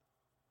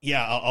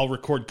yeah, I'll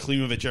record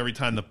Klimovich every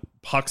time the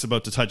puck's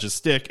about to touch his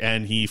stick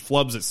and he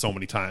flubs it so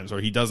many times,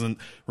 or he doesn't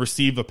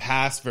receive a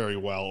pass very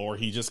well, or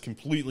he just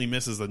completely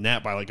misses the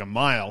net by a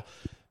mile.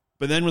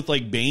 But then with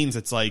Bains,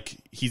 it's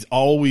he's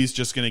always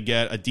just going to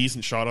get a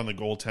decent shot on the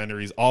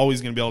goaltender. He's always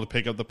going to be able to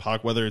pick up the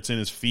puck, whether it's in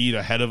his feet,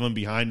 ahead of him,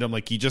 behind him.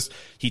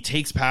 He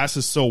takes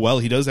passes so well.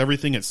 He does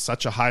everything at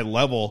such a high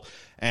level,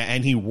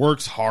 and he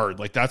works hard.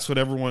 That's what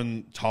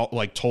everyone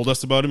told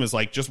us about him, is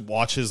just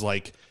watch his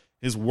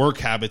work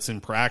habits in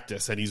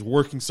practice, and he's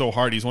working so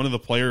hard. He's one of the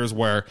players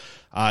where,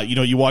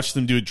 you watch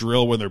them do a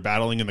drill when they're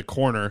battling in the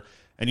corner,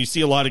 and you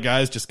see a lot of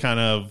guys just kind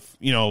of,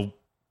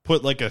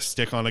 put a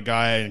stick on a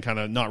guy and kind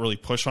of not really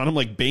push on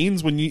him.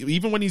 Bains,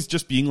 even when he's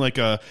just being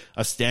a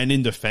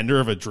stand-in defender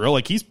of a drill,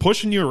 he's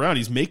pushing you around,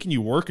 he's making you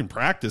work in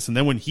practice, and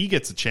then when he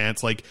gets a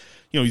chance,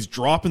 he's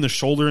dropping the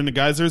shoulder into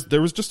guys.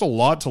 There was just a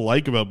lot to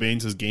like about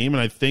Bains' game,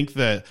 and I think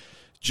that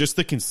just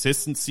the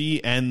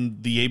consistency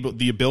and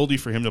the ability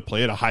for him to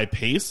play at a high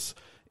pace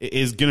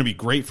is going to be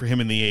great for him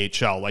in the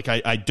AHL.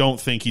 I don't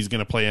think he's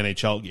going to play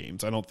NHL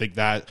games. I don't think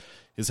that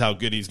is how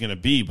good he's going to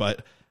be,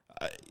 but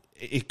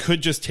it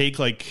could just take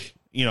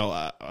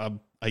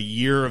a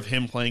year of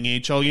him playing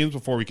AHL games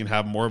before we can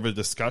have more of a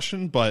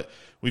discussion. But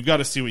we've got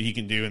to see what he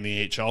can do in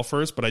the AHL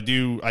first. But I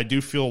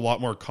do feel a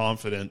lot more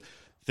confident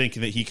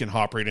thinking that he can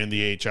hop right in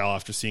the AHL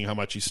after seeing how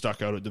much he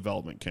stuck out at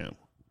development camp.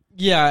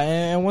 Yeah,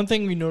 and one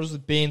thing we noticed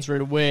with Bains right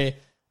away,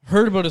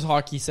 heard about his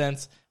hockey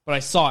sense, but I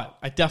saw it.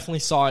 I definitely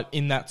saw it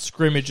in that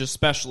scrimmage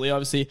especially.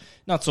 Obviously,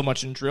 not so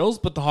much in drills,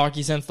 but the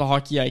hockey sense, the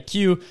hockey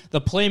IQ,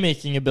 the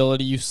playmaking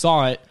ability, you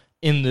saw it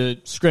in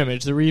the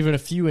scrimmage. There were even a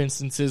few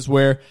instances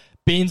where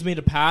Bains made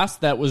a pass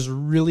that was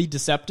really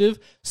deceptive,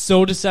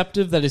 so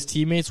deceptive that his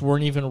teammates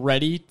weren't even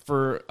ready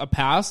for a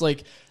pass.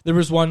 There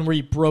was one where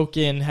he broke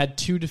in, had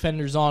 2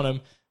 defenders on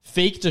him,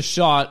 faked a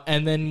shot,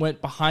 and then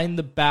went behind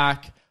the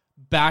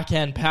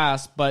backhand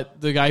pass, but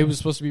the guy who was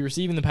supposed to be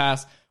receiving the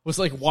pass was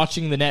like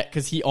watching the net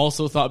because he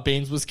also thought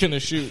Baines was going to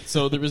shoot.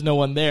 So there was no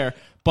one there.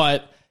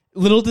 But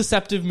little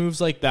deceptive moves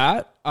like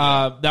that.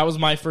 That was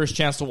my first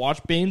chance to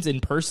watch Baines in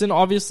person,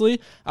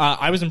 obviously.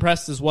 I was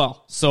impressed as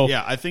well. So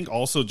yeah, I think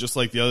also just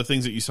like the other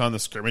things that you saw in the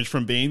scrimmage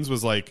from Baines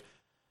was like,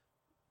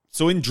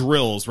 so in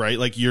drills, right?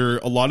 Like a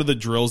lot of the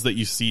drills that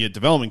you see at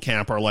development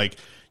camp are like,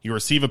 you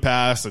receive a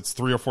pass, it's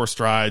 3 or 4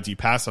 strides, you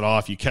pass it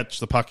off, you catch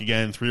the puck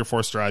again, 3 or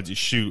 4 strides, you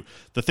shoot.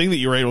 The thing that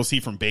you were able to see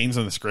from Baines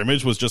in the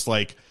scrimmage was just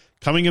like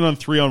coming in on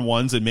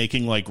 3-on-1s and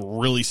making like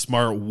really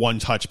smart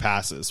one-touch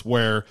passes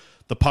where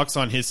the puck's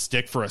on his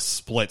stick for a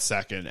split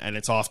second and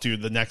it's off to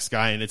the next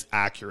guy and it's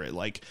accurate.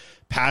 Like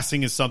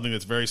passing is something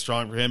that's very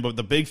strong for him. But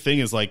the big thing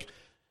is like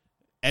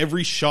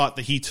every shot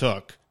that he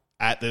took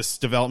at this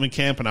development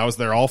camp, and I was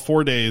there all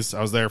 4 days, I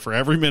was there for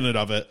every minute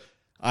of it,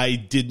 I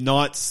did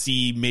not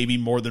see maybe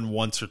more than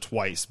once or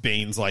twice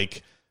Baines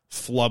like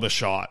flub a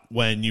shot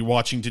when you're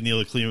watching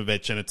Danila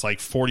Klimovich and it's like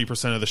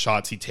 40% of the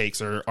shots he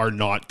takes are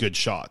not good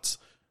shots.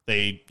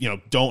 They,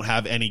 don't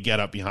have any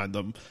get up behind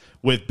them.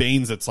 With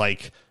Baines, it's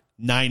like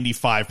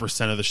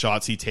 95% of the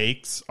shots he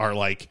takes are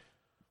like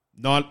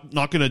not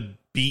going to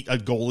beat a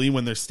goalie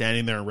when they're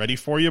standing there and ready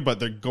for you, but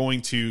they're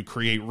going to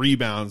create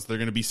rebounds. They're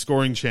going to be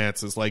scoring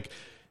chances. Like,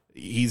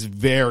 he's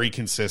very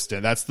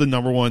consistent. That's the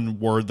number one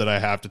word that I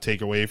have to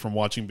take away from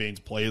watching Baines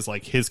play is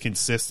like his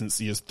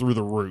consistency is through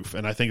the roof.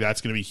 And I think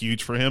that's going to be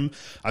huge for him.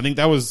 I think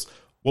that was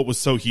what was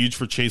so huge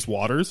for Chase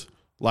Waters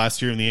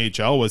last year in the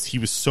AHL was he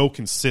was so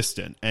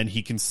consistent and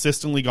he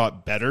consistently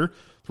got better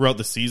throughout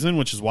the season,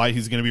 which is why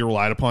he's going to be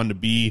relied upon to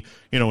be,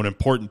 an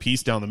important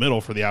piece down the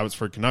middle for the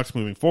Abbotsford Canucks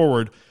moving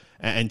forward.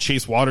 And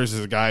Chase Waters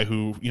is a guy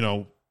who,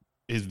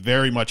 is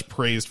very much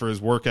praised for his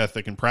work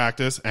ethic and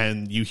practice,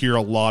 and you hear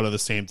a lot of the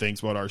same things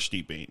about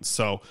Arshdeep Baines.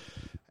 So,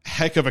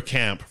 heck of a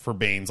camp for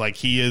Baines. Like,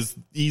 he's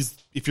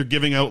if you're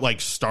giving out,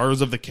 like,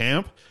 stars of the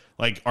camp,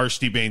 like,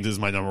 Arshdeep Baines is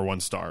my number one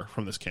star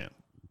from this camp.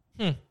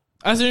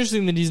 That's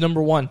interesting that he's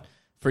number one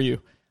for you.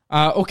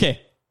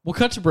 Okay, we'll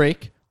cut to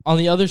break. On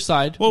the other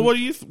side... Well,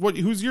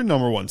 who's your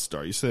number one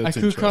star? You said it's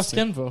Aku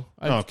interesting. Koskenvo.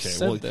 I've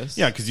said this.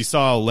 Yeah, because you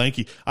saw how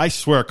lanky... I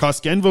swear,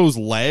 Koskenvo's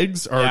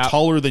legs are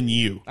taller than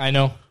you. I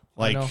know.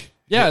 Like... I know.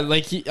 Yeah,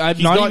 like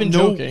I'm not even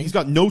joking. He's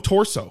got no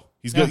torso.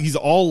 He's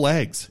all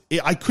legs.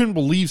 I couldn't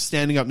believe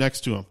standing up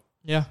next to him.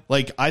 Yeah.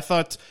 Like I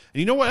thought,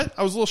 and you know what?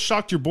 I was a little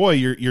shocked. Your boy,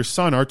 your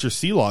son Archer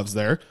Seelov's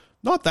there.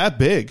 Not that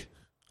big.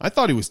 I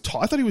thought he was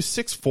tall. I thought he was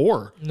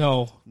 6'4".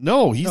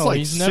 No,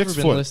 he's never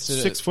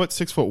 6 foot.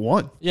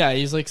 6'1". Yeah,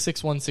 he's like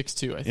 6'1",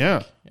 6'2", I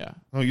think. Yeah.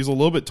 Oh, he's a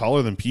little bit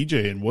taller than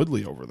PJ and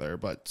Woodley over there,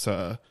 but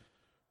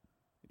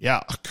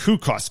yeah,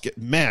 Kukos,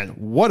 man,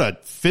 what a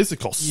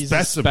physical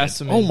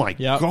specimen. Oh my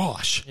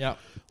gosh. Yeah.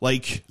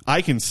 Like,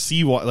 I can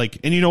see what, like,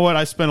 and you know what?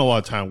 I spent a lot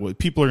of time with,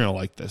 people are going to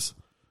like this.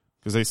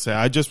 Because they say,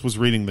 I just was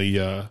reading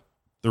the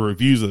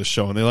reviews of the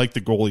show, and they like the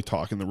goalie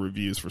talk in the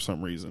reviews for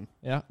some reason.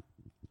 Yeah.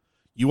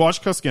 You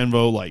watch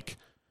Koskenvo, like,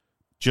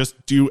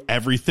 just do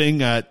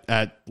everything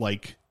at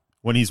like,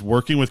 when he's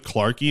working with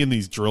Clarkie in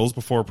these drills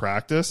before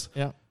practice.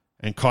 Yeah.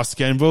 And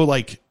Koskenvo,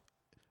 like,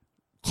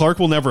 Clark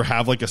will never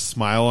have, like, a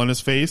smile on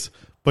his face,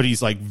 but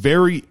he's like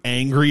very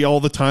angry all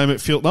the time.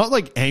 It feels not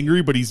like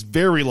angry, but he's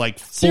very like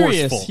forceful.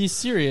 Serious. He's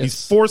serious.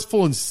 He's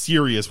forceful and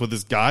serious with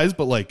his guys,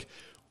 but like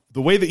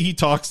the way that he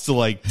talks to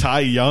like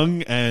Ty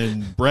Young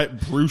and Brett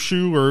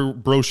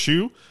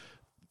Brochu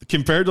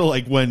compared to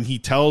like when he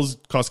tells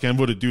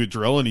Koskenvo to do a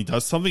drill and he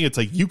does something, it's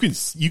like you can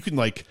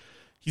like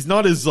he's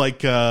not as like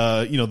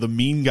the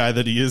mean guy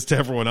that he is to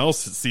everyone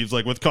else. It seems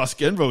like with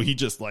Koskenvo,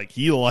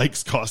 he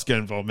likes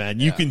Koskenvo,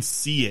 man. You can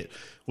see it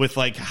with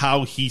like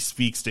how he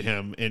speaks to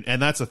him.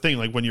 And that's the thing,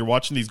 like when you're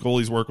watching these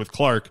goalies work with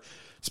Clark,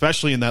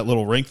 especially in that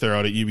little rink there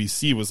out at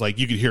UBC, was like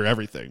you could hear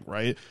everything,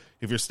 right?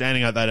 If you're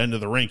standing at that end of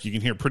the rink, you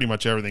can hear pretty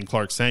much everything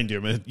Clark's saying to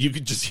him. And you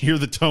could just hear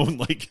the tone,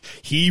 like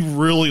he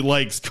really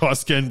likes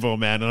Koskenvo,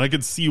 man. And I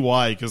could see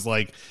why, because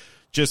like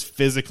just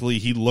physically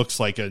he looks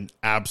like an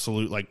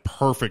absolute like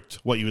perfect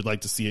what you would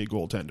like to see a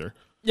goaltender.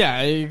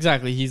 Yeah,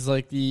 exactly. He's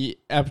like the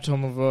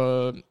epitome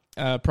of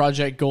a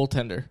project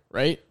goaltender,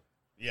 right?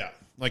 Yeah.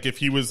 Like if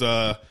he was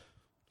if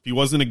he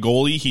wasn't a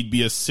goalie, he'd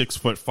be a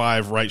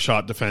 6'5" right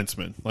shot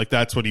defenseman. Like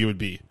that's what he would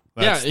be.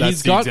 That's the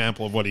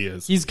example of what he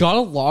is. He's got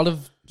a lot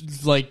of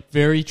like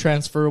very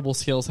transferable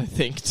skills, I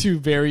think, to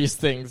various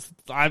things.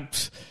 I'm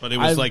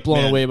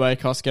blown away by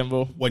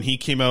Koskenvo. When he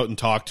came out and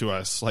talked to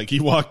us, like he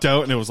walked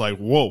out and it was like,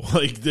 whoa,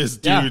 like this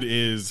dude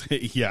is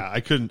I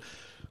couldn't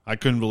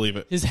believe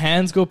it. His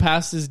hands go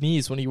past his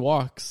knees when he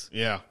walks.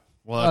 Yeah.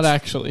 Well, not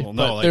actually. Well,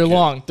 no, but they're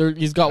long.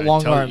 He's got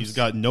long arms. He's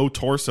got no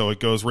torso. It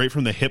goes right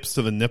from the hips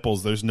to the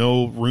nipples. There's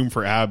no room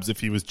for abs. If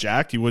he was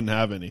jacked, he wouldn't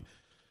have any.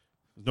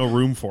 There's no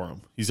room for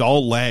him. He's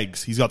all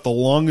legs. He's got the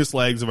longest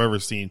legs I've ever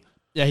seen.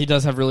 Yeah, he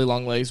does have really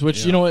long legs,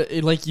 which, you know,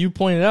 like you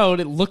pointed out,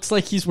 it looks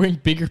like he's wearing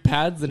bigger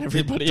pads than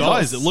everybody else.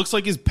 It does. It looks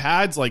like his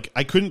pads, like,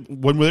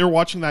 when they were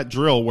watching that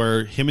drill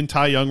where him and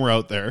Ty Young were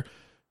out there,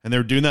 and they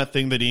were doing that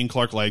thing that Ian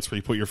Clark likes where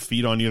you put your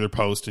feet on either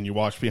post and you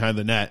watch behind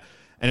the net,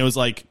 and it was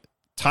like,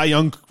 Ty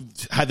Young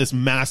had this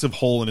massive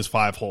hole in his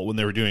 5-hole when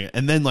they were doing it.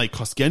 And then like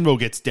Koskendvo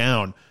gets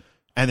down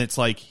and it's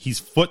like he's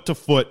foot to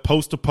foot,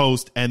 post to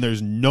post, and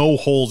there's no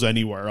holes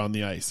anywhere on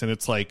the ice. And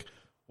it's like,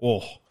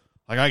 oh,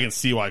 like I can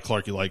see why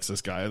Clarkie likes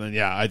this guy. And then,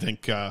 yeah, I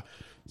think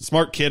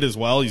smart kid as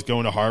well. He's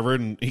going to Harvard,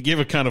 and he gave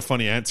a kind of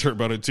funny answer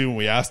about it too when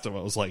we asked him.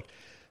 I was like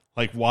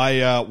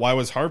why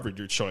was Harvard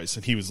your choice?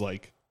 And he was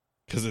like,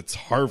 because it's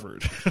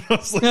Harvard. I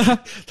was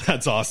like,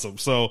 that's awesome.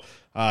 So,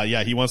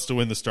 yeah, he wants to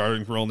win the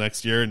starting role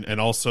next year,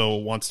 and also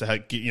wants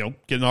to get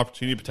an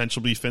opportunity to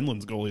potentially be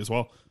Finland's goalie as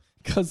well.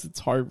 Because it's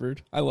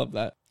Harvard. I love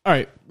that. All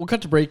right, we'll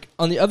cut to break.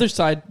 On the other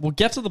side, we'll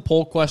get to the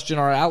poll question,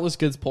 our Atlas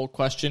Goods poll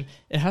question.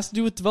 It has to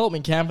do with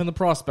development camp and the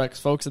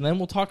prospects, folks, and then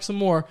we'll talk some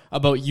more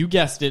about, you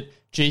guessed it,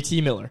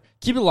 JT Miller.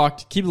 Keep it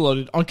locked, keep it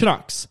loaded on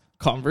Canucks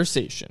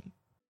Conversation.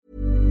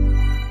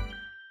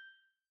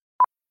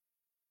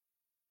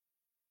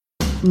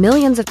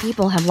 Millions of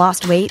people have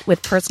lost weight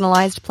with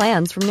personalized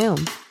plans from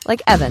Noom.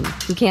 Like Evan,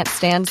 who can't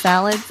stand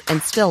salads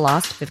and still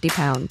lost 50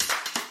 pounds.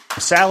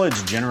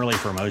 Salads generally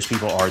for most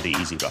people are the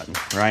easy button,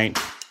 right?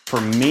 For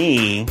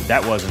me,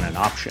 that wasn't an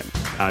option.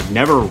 I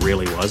never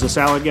really was a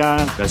salad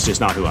guy. That's just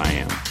not who I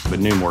am. But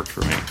Noom worked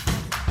for me.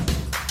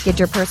 Get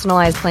your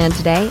personalized plan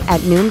today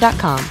at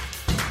Noom.com.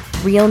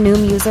 Real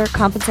Noom user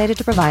compensated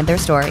to provide their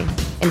story.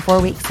 In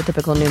 4 weeks, the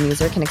typical Noom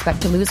user can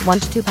expect to lose 1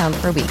 to 2 pounds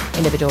per week.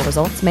 Individual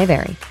results may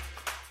vary.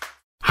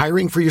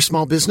 Hiring for your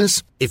small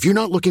business? If you're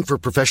not looking for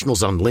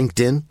professionals on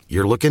LinkedIn,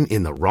 you're looking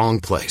in the wrong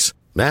place.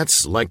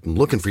 That's like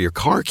looking for your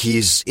car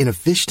keys in a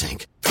fish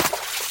tank.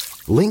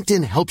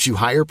 LinkedIn helps you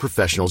hire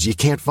professionals you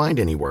can't find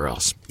anywhere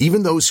else,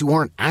 even those who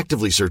aren't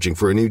actively searching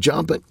for a new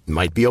job but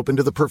might be open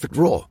to the perfect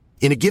role.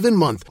 In a given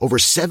month, over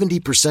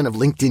 70% of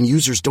LinkedIn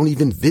users don't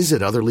even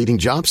visit other leading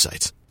job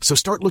sites. So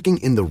start looking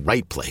in the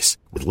right place.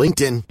 With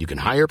LinkedIn, you can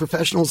hire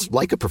professionals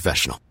like a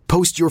professional.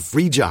 Post your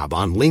free job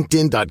on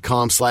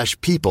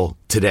linkedin.com/people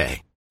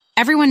today.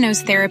 Everyone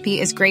knows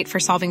therapy is great for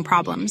solving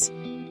problems,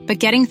 but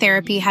getting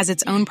therapy has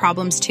its own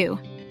problems too,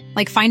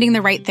 like finding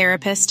the right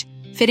therapist,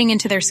 fitting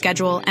into their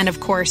schedule, and of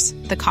course,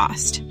 the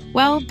cost.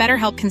 Well,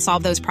 BetterHelp can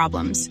solve those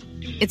problems.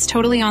 It's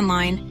totally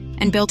online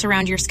and built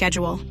around your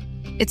schedule.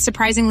 It's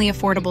surprisingly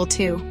affordable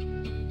too.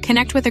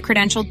 Connect with a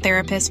credentialed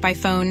therapist by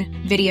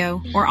phone,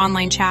 video, or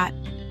online chat,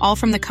 all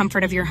from the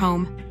comfort of your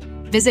home.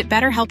 Visit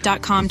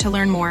BetterHelp.com to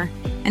learn more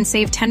and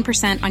save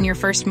 10% on your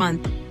first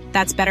month.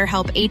 That's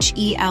BetterHelp,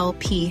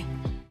 H-E-L-P.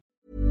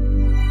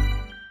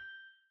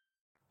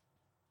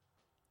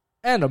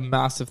 And a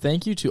massive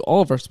thank you to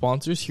all of our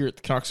sponsors here at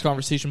the Canucks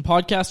Conversation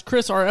podcast.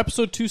 Chris, our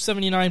episode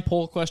 279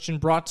 poll question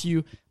brought to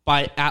you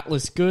by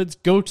Atlas Goods.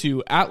 Go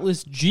to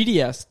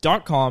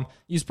atlasgds.com.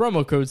 Use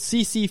promo code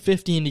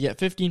CC15 to get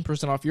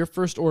 15% off your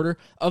first order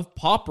of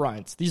pop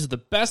rinds. These are the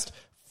best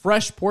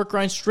fresh pork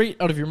rinds straight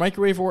out of your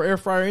microwave or air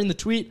fryer. In the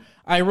tweet,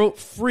 I wrote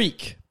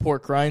freak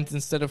pork rinds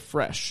instead of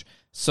fresh.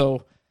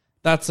 So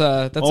that's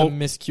a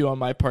miscue on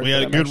my part. We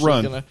had a good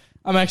run.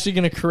 I'm actually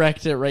going to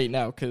correct it right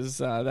now because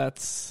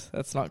that's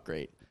not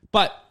great.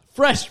 But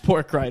fresh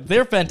pork rind,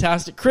 they're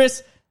fantastic.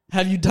 Chris,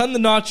 have you done the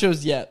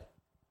nachos yet?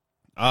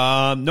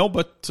 No,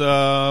 but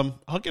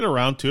I'll get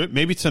around to it.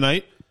 Maybe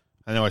tonight.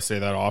 I know I say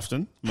that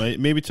often.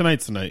 Maybe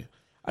tonight's the night.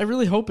 I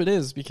really hope it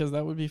is because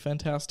that would be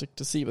fantastic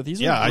to see. But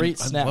these are great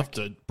snacks. I'd love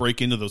to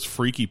break into those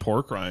freaky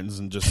pork rinds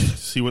and just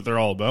see what they're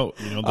all about.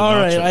 All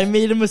right, I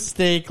made a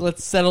mistake.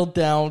 Let's settle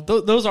down.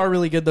 Those are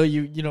really good, though.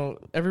 You know,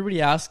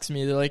 everybody asks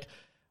me, they're like,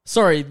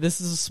 sorry,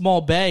 this is a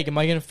small bag. Am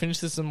I going to finish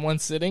this in one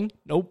sitting?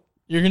 Nope.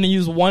 You're going to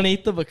use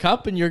 1/8 of a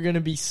cup and you're going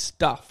to be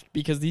stuffed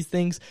because these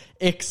things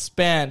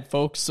expand,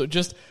 folks. So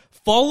just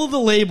follow the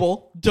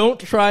label. Don't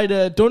try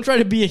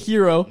to be a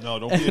hero. No,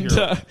 don't be a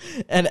hero.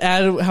 And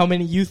add how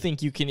many you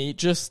think you can eat.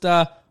 Just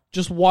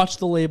watch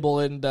the label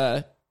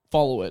and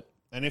follow it.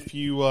 And if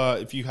you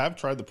have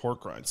tried the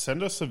pork rinds,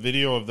 send us a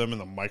video of them in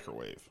the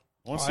microwave.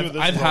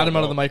 I've had them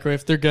out of the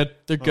microwave. They're good.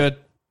 They're good.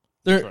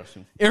 Their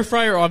air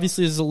fryer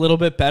obviously is a little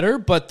bit better,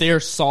 but they are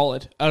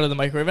solid out of the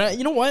microwave. And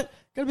you know what?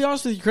 Gotta be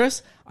honest with you,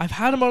 Chris. I've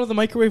had them out of the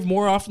microwave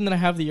more often than I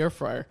have the air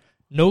fryer.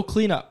 No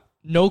cleanup.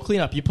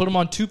 You put them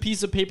on 2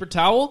 pieces of paper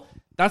towel.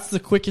 That's the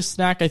quickest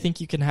snack I think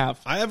you can have.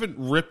 I haven't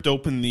ripped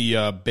open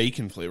the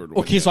bacon flavored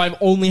one. Okay, so I've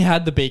only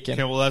had the bacon.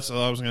 Okay, well that's what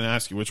I was going to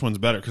ask you. Which one's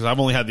better? Because I've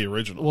only had the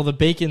original. Well, the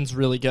bacon's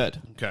really good.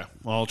 Okay,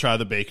 well I'll try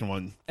the bacon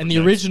one. And the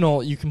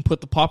original, you can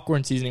put the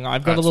popcorn seasoning on.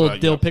 I've got a little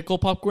dill pickle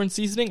popcorn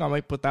seasoning. I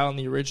might put that on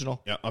the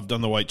original. Yeah, I've done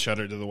the white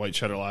cheddar. Did the white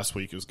cheddar last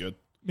week. It was good.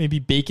 Maybe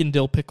bacon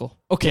dill pickle.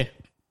 Okay,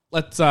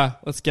 let's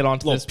get on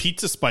to this.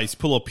 Pizza spice.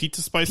 Put a little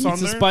pizza spice on there.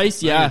 Pizza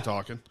spice, yeah. Now you're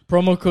talking.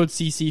 Promo code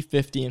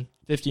CC15,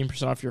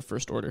 15% off your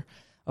first order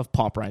of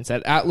pop rinds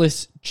at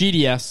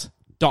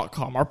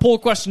atlasgds.com. Our poll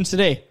question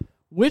today: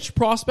 which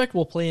prospect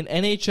will play an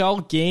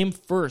NHL game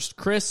first?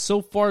 Chris,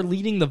 so far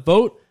leading the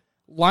vote,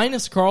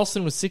 Linus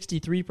Karlsson with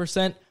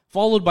 63%,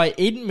 followed by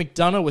Aiden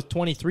McDonough with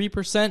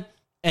 23%,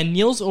 and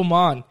Niels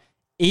Oman,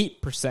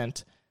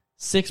 8%.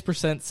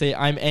 6% say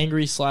I'm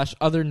angry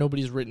 /other.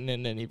 Nobody's written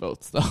in any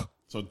votes, though.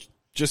 So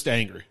just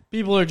angry.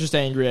 People are just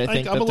angry, I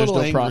think, that there's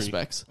no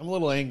prospects. I'm a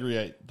little angry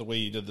at the way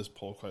you did this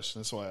poll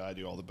question. That's why I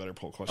do all the better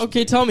poll questions.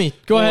 Okay, tell me.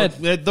 Go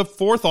ahead. The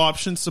fourth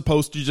option's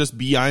supposed to just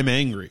be I'm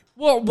angry.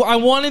 Well, I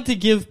wanted to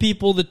give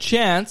people the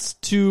chance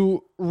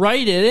to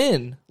write it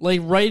in.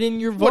 Like, write in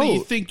your vote. What, do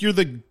you think you're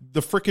the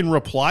freaking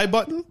reply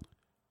button?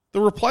 The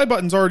reply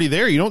button's already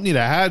there. You don't need to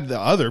add the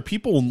other.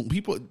 People,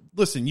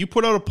 listen, you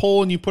put out a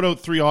poll and you put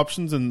out 3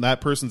 options and that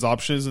person's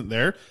option isn't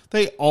there.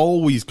 They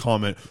always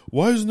comment,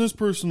 why isn't this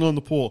person on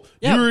the poll?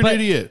 Yeah, you're an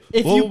idiot.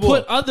 If you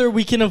put other,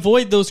 we can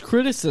avoid those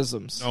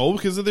criticisms. No,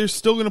 because they're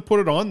still going to put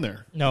it on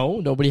there. No,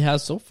 nobody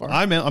has so far.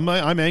 I'm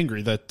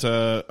angry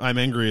that I'm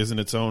angry isn't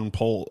its own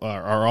poll,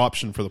 our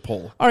option for the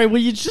poll. All right, will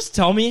you just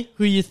tell me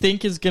who you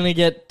think is going to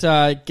get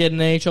an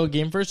NHL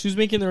game first? Who's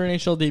making their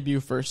NHL debut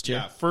first here?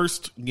 Yeah,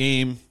 first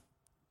game,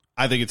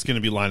 I think it's going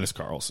to be Linus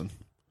Karlsson.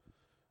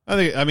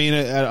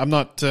 I'm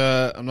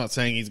not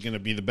saying he's going to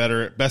be the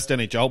best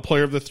NHL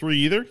player of the 3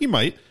 either. He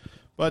might,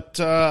 but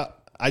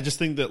I just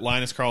think that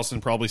Linus Karlsson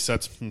probably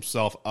sets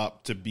himself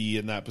up to be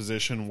in that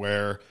position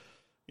where,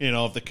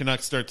 if the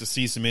Canucks start to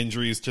see some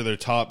injuries to their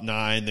top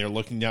 9, they're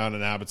looking down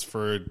at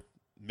Abbotsford.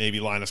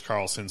 Maybe Linus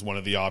Karlsson's one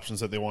of the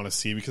options that they want to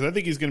see, because I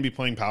think he's going to be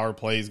playing power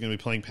play. He's going to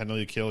be playing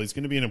penalty kill. He's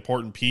going to be an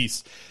important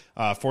piece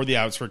for the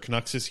Abbotsford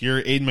Canucks this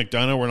year. Aiden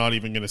McDonough, we're not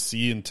even going to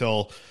see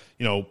until,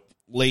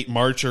 late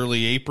March,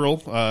 early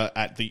April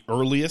at the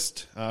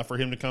earliest for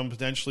him to come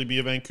potentially be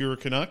a Vancouver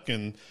Canuck.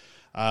 And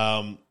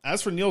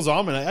as for Neil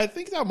Zalman, I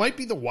think that might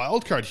be the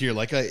wild card here.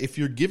 Like, if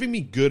you're giving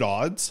me good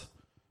odds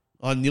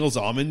on Neil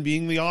Zalman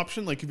being the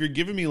option, like if you're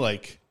giving me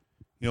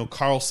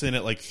Karlsson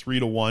at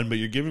 3-1, but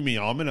you're giving me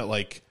Alman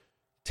at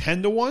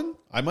 10-1,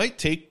 I might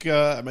take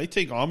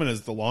Alman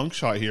as the long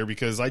shot here,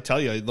 because I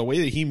tell you, the way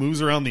that he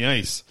moves around the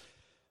ice,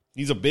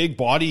 he's a big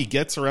body. He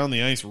gets around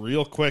the ice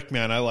real quick,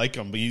 man. I like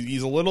him, but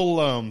he's a little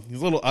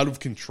out of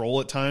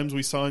control at times.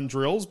 We saw in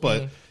drills,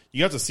 but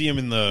you got to see him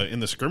in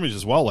the scrimmage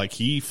as well. Like,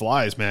 he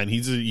flies, man.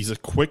 He's a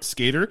quick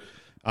skater.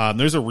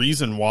 There's a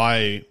reason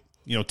why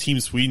Team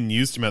Sweden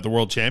used him at the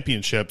World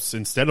Championships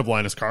instead of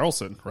Linus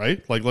Karlsson,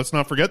 right? Like, let's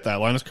not forget that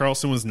Linus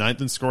Karlsson was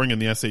 9th in scoring in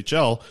the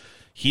SHL.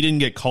 He didn't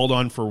get called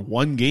on for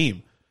 1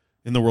 game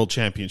in the World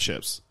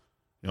Championships.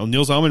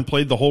 Neil Zalman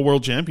played the whole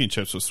World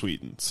Championships with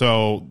Sweden,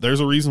 so there's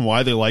a reason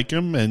why they like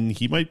him, and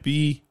he might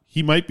be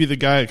the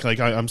guy. Like,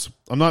 I'm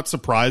not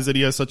surprised that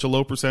he has such a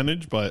low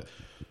percentage, but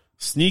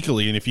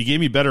sneakily, and if you gave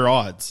me better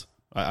odds,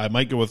 I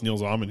might go with Neil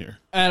Zalman here.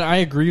 And I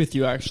agree with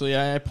you, actually.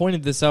 I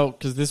pointed this out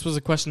because this was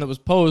a question that was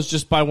posed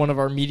just by one of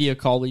our media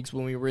colleagues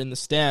when we were in the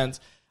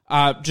stands.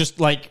 It's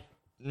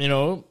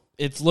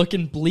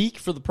looking bleak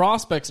for the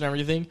prospects and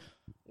everything.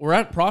 We're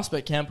at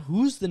prospect camp.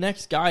 Who's the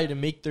next guy to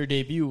make their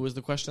debut was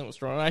the question that was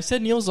thrown. And I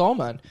said Neil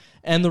Zalman.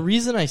 And the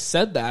reason I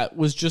said that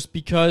was just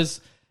because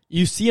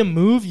you see him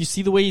move, you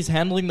see the way he's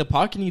handling the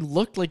puck, and he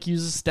looked like he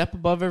was a step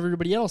above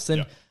everybody else.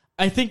 And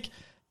I think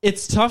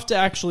it's tough to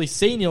actually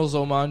say Neil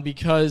Zalman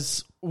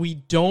because we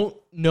don't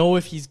know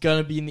if he's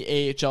going to be in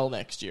the AHL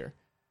next year,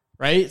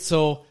 right?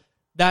 So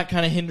that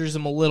kind of hinders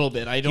him a little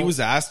bit. He was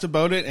asked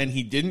about it, and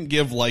he didn't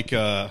give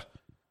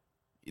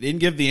he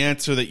didn't give the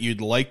answer that you'd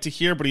like to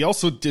hear, but he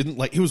also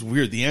didn't it was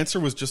weird. The answer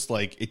was just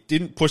it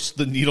didn't push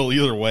the needle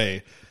either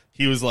way.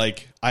 He was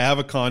like, I have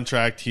a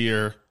contract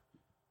here,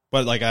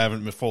 but I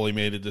haven't fully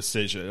made a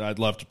decision. I'd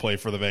love to play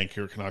for the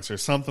Vancouver Canucks or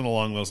something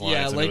along those lines.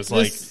 Yeah, and it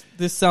was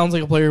this sounds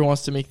like a player who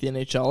wants to make the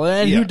NHL,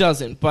 and who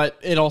doesn't, but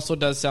it also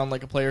does sound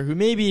like a player who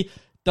maybe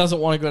doesn't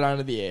want to go down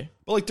to the A.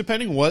 But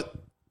depending what,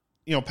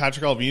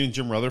 Patrick Allvin and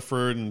Jim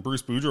Rutherford and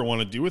Bruce Boudreau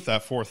want to do with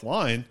that fourth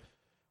line,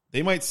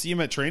 they might see him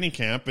at training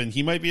camp, and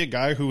he might be a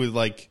guy who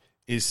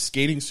is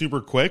skating super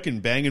quick and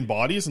banging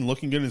bodies and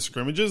looking good in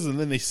scrimmages, and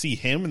then they see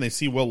him and they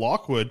see Will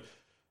Lockwood,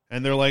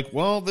 and they're like,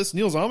 well, this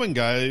Neil Zalman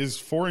guy is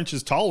 4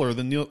 inches taller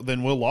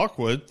than Will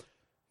Lockwood.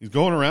 He's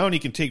going around. He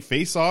can take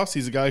face-offs.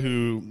 He's a guy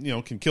who,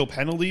 can kill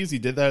penalties. He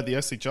did that at the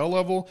SHL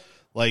level.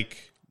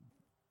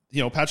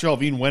 Patrick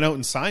Allvin went out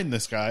and signed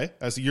this guy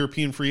as a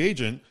European free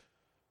agent.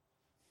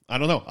 I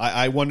don't know.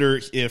 I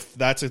wonder if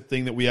that's a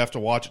thing that we have to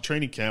watch at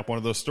training camp. One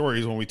of those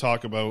stories when we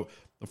talk about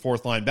the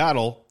fourth line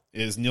battle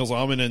is Neil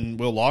Zalman and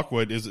Will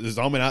Lockwood. Is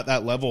Zalman at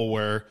that level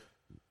where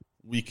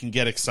we can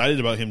get excited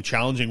about him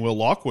challenging Will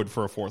Lockwood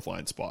for a fourth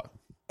line spot?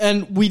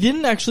 And we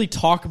didn't actually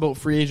talk about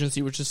free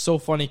agency, which is so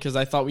funny because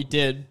I thought we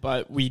did,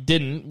 but we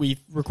didn't. We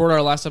recorded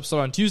our last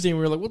episode on Tuesday, and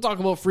we were like, we'll talk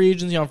about free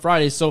agency on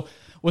Friday. So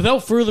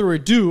without further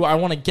ado, I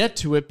want to get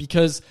to it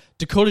because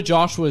Dakota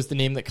Joshua is the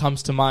name that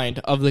comes to mind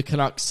of the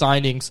Canucks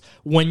signings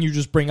when you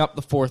just bring up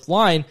the fourth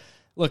line.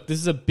 Look, this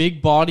is a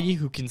big body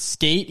who can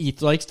skate. He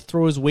likes to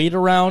throw his weight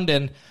around.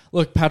 And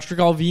look, Patrick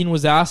Allvin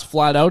was asked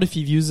flat out if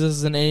he views this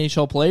as an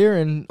NHL player,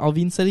 and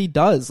Allvin said he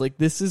does.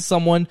 This is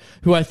someone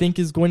who I think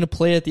is going to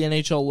play at the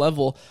NHL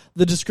level.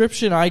 The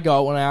description I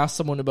got when I asked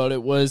someone about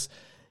it was,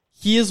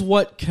 he is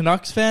what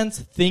Canucks fans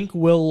think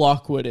Will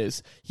Lockwood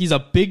is. He's a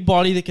big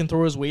body that can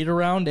throw his weight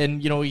around,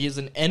 and he is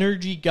an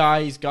energy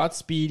guy. He's got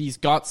speed. He's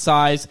got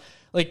size.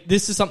 like,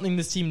 this is something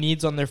this team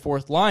needs on their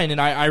fourth line,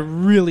 and I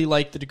really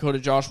like the Dakota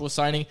Joshua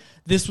signing.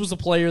 This was a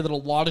player that a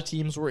lot of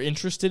teams were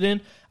interested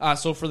in,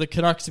 so for the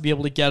Canucks to be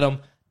able to get him,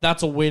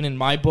 that's a win in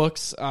my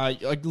books.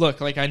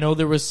 Look, I know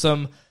there was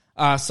a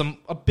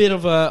bit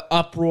of a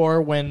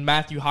uproar when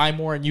Matthew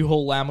Highmore and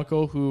Juho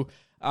Lammikko, who,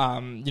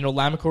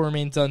 Lammikko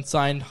remains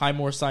unsigned,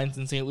 Highmore signs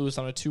in St. Louis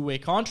on a 2-way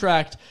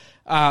contract.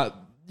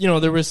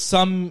 There was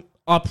some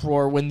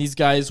uproar when these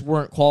guys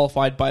weren't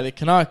qualified by the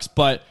Canucks,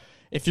 but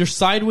if your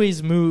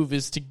sideways move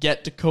is to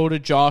get Dakota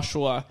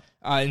Joshua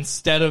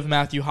instead of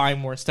Matthew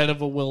Highmore, instead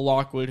of a Will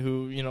Lockwood,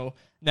 who,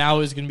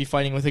 now is going to be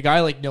fighting with a guy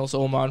like Nils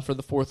Åman for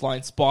the fourth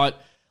line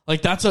spot,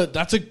 like, that's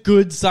a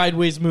good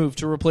sideways move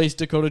to replace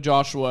Dakota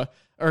Joshua,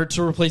 or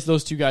to replace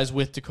those two guys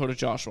with Dakota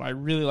Joshua. I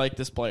really like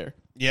this player.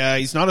 Yeah,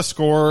 he's not a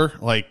scorer.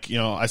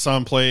 I saw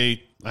him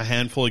play a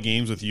handful of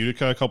games with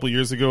Utica a couple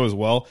years ago as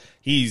well.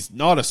 He's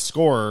not a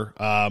scorer,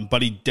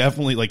 but he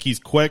definitely, he's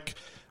quick.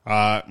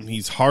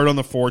 He's hard on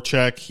the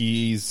forecheck.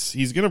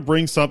 He's going to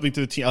bring something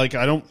to the team. I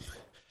don't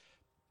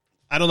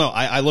know.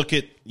 I look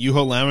at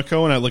Juho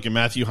Lammikko and I look at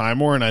Matthew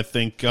Highmore, and I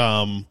think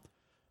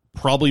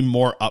probably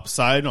more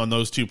upside on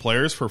those two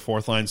players for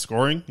fourth line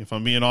scoring, if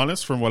I'm being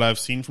honest, from what I've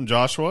seen from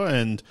Joshua.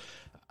 And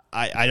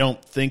I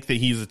don't think that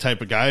he's the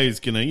type of guy who's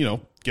going to,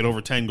 get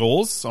over 10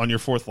 goals on your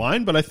fourth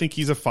line, but I think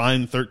he's a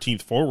fine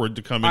 13th forward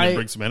to come in and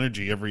bring some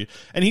energy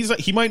and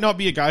he might not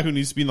be a guy who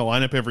needs to be in the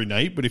lineup every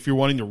night, but if you're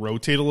wanting to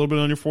rotate a little bit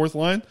on your fourth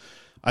line,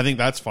 I think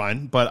that's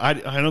fine. But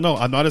I don't know.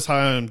 I'm not as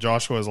high on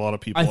Joshua as a lot of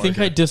people I think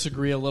I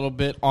disagree a little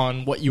bit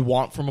on what you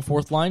want from a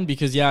fourth line,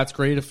 because it's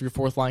great if your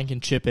fourth line can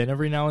chip in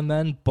every now and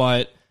then,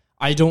 but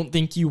I don't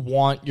think you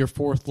want your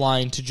fourth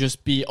line to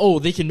just be,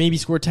 they can maybe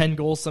score 10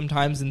 goals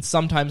sometimes and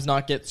sometimes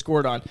not get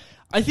scored on.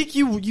 I think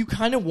you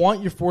kind of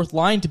want your fourth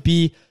line to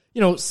be,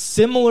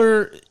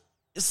 similar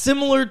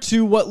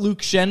to what Luke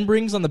Schenn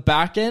brings on the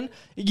back end.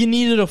 You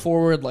needed a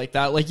forward like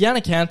that. Like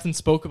Yannick Hansen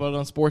spoke about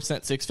on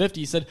Sportsnet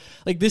 650. He said,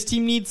 this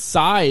team needs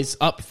size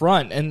up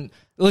front. And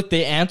look,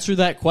 they answer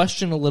that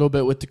question a little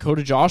bit with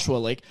Dakota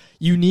Joshua.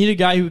 You need a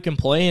guy who can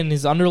play, and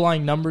his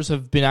underlying numbers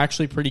have been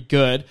actually pretty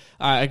good.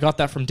 I got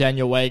that from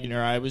Daniel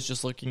Wagner. I was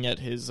just looking at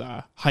his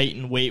height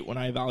and weight when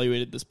I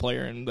evaluated this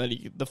player, and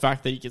the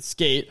fact that he could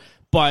skate.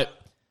 But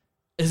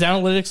his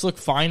analytics look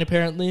fine,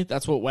 apparently.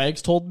 That's what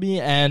Wags told me.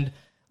 And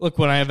look,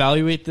 when I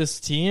evaluate this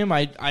team,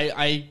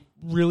 I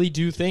really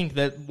do think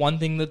that one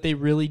thing that they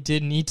really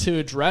did need to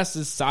address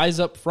is size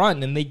up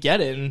front, and they get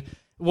it. And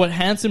what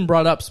Hansen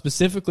brought up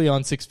specifically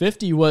on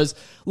 650 was,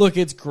 look,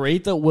 it's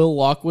great that Will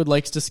Lockwood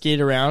likes to skate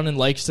around and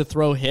likes to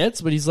throw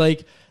hits, but he's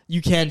like,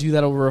 you can't do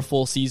that over a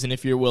full season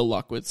if you're Will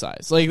Lockwood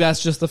size.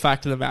 That's just the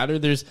fact of the matter.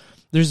 There's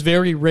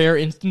very rare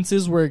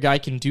instances where a guy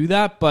can do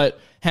that, but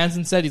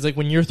Hansen said, he's like,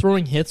 when you're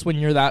throwing hits when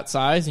you're that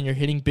size and you're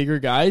hitting bigger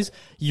guys,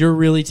 you're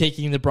really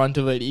taking the brunt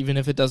of it, even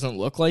if it doesn't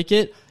look like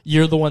it.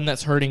 You're the one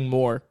that's hurting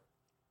more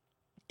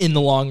in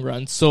the long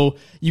run. So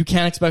you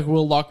can't expect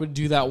Will Lockwood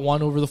to do that,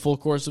 one, over the full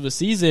course of a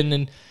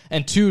season,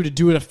 and two, to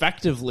do it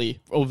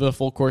effectively over the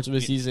full course of a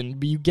season.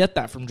 But you get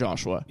that from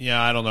Joshua.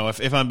 Yeah, I don't know.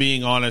 If I'm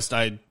being honest,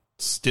 I'd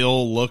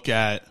still look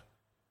at,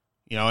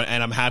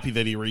 and I'm happy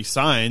that he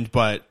re-signed,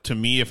 but to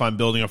me, if I'm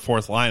building a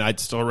fourth line, I'd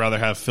still rather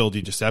have Phil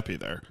DiGiuseppe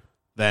there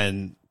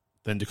than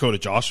Dakota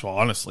Joshua,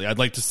 honestly. I'd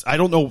like to, I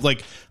don't know,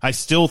 I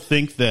still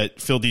think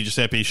that Phil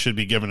DiGiuseppe should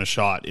be given a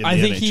shot in the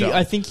NHL.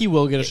 I think he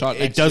will get a shot next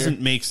year. It doesn't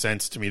year. Make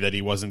sense to me that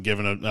he wasn't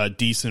given a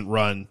decent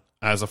run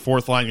as a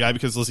fourth line guy,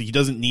 because listen, he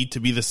doesn't need to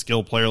be the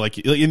skill player.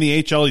 In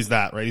the AHL, he's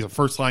that, right? He's a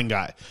first line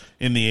guy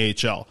in the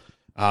AHL.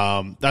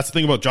 That's the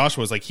thing about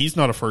Joshua, is he's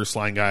not a first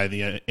line guy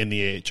in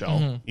the AHL.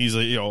 Mm-hmm. He's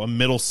a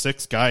middle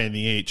six guy in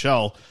the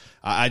AHL.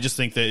 I just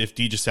think that if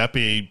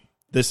DiGiuseppe,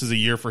 this is a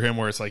year for him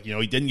where it's he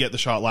didn't get the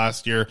shot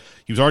last year.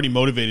 He was already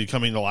motivated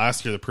coming into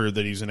last year to prove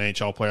that he's an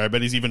AHL player. I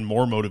bet he's even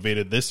more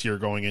motivated this year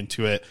going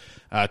into it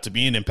to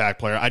be an impact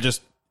player. I don't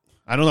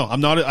know.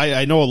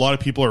 I know a lot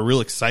of people are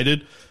real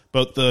excited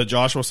about the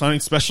Joshua signing,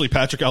 especially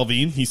Patrick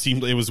Alvin.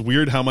 It was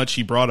weird how much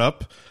he brought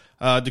up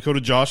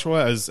Dakota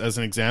Joshua as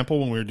an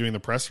example when we were doing the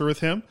presser with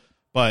him.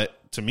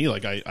 But to me,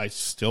 I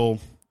still,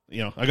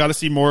 I got to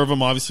see more of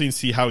him, obviously, and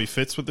see how he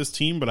fits with this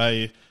team.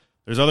 But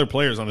there's other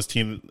players on this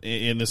team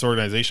in this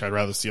organization I'd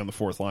rather see on the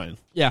fourth line.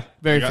 Yeah,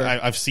 very fair.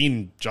 I've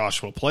seen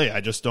Joshua play.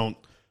 I just don't,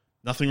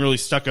 nothing really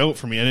stuck out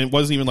for me. And it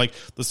wasn't even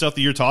the stuff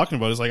that you're talking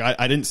about is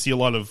I didn't see a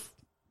lot of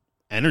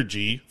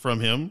energy from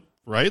him,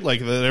 right?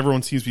 That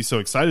everyone seems to be so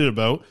excited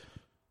about.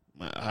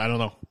 I don't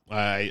know.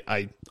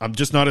 I'm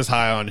just not as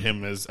high on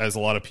him as a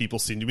lot of people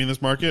seem to be in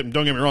this market. And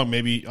don't get me wrong,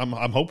 maybe I'm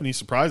hoping he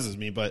surprises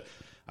me, but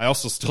I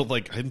also still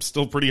I'm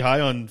still pretty high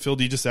on Phil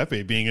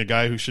DiGiuseppe being a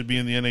guy who should be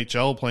in the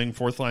NHL playing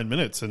fourth line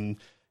minutes and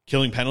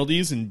killing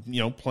penalties and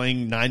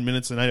playing 9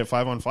 minutes a night at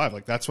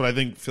 5-on-5. That's what I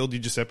think Phil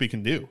DiGiuseppe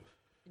can do.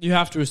 You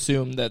have to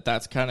assume that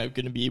that's kind of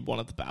going to be one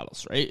of the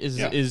battles, right?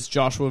 Is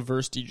Joshua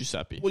versus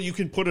DiGiuseppe? Well, you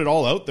can put it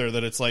all out there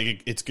that it's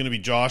it's going to be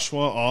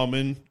Joshua,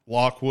 Alman,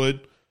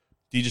 Lockwood,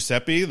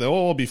 DiGiuseppe. They'll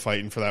all be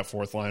fighting for that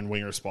fourth line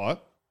winger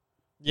spot.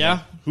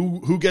 Yeah.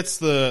 Who gets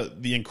the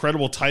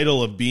incredible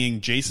title of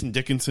being Jason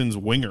Dickinson's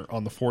winger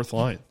on the fourth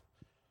line?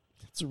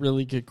 That's a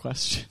really good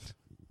question.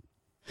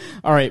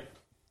 All right.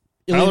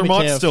 Tyler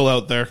Mott's still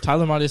out there.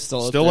 Tyler Mott is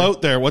still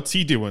out there. What's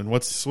he doing?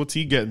 What's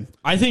he getting?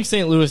 I think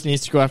St. Louis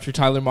needs to go after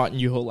Tyler Mott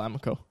and Juho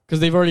Lammikko because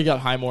they've already got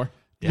Highmore.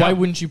 Yeah. Why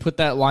wouldn't you put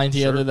that line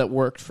together that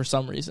worked for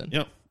some reason?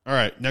 Yep. All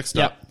right. Next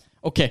up.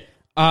 Okay.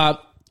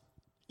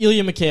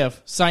 Ilya Mikheyev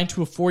signed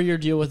to a 4-year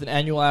deal with an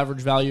annual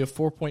average value of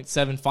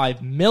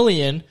 $4.75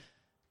 million.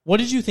 What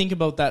did you think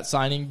about that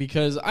signing?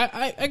 Because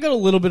I got a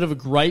little bit of a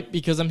gripe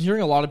because I'm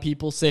hearing a lot of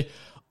people say,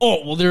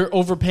 oh, well, they're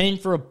overpaying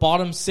for a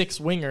bottom six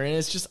winger. And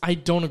it's just, I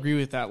don't agree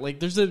with that. Like,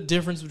 there's a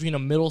difference between a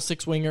middle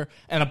six winger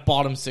and a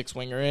bottom six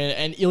winger.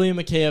 And Ilya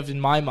Mikheyev,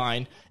 in my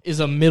mind, is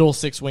a middle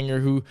six winger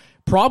who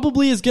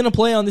probably is going to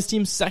play on this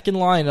team's second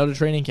line out of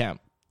training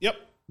camp. Yep.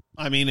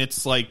 I mean,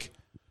 it's like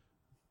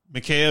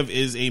Mikheyev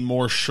is a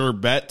more sure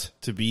bet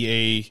to be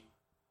a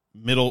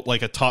middle,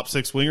 like a top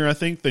six winger, I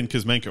think, than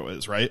Kuzmenko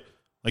is, right?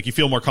 Like, you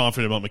feel more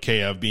confident about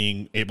Mikheyev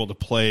being able to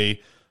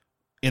play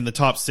in the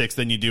top six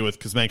than you do with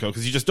Kuzmenko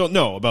because you just don't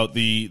know about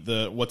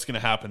the what's going to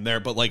happen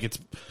there. But like, it's,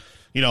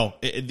 you know,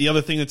 the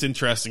other thing that's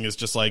interesting is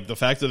just like the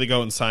fact that they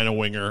go and sign a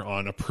winger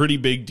on a pretty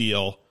big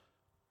deal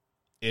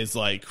is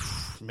like,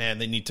 man,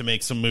 they need to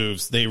make some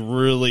moves. They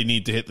really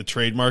need to hit the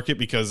trade market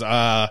because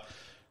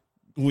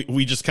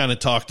we just kind of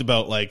talked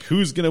about like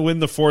who's going to win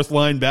the fourth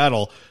line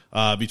battle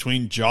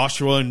between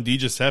Joshua and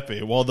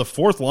DiGiuseppe. Well, the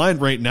fourth line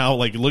right now,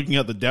 like looking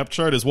at the depth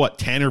chart, is what,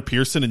 Tanner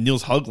Pearson and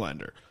Niels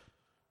Höglander.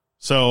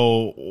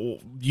 So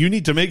you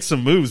need to make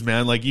some moves,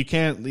 man. Like you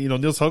can't, you know,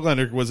 Niels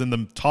Höglander was in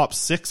the top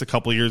six a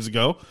couple of years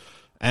ago,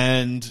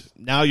 and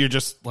now you're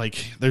just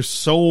like, there's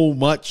so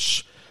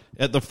much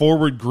at the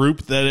forward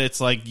group that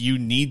it's like you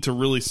need to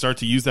really start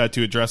to use that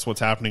to address what's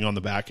happening on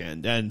the back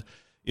end. And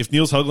if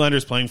Niels Höglander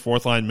is playing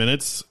fourth line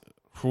minutes,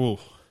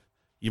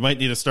 you might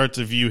need to start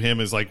to view him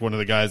as like one of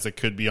the guys that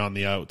could be on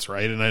the outs,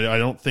 right? And I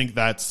don't think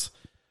that's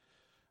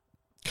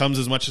comes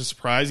as much as a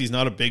surprise. He's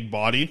not a big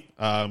body.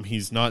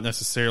 He's not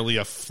necessarily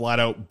a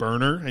flat-out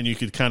burner, and you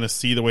could kind of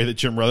see the way that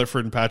Jim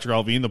Rutherford and Patrick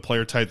Allvin, the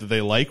player type that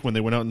they like, when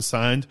they went out and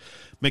signed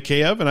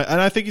Mikheyev, and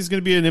I think he's going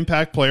to be an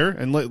impact player.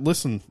 And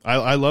listen,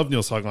 I love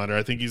Niels Höglander.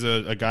 I think he's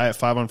a guy at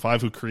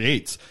 5-on-5 who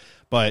creates,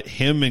 but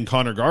him and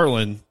Connor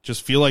Garland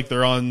just feel like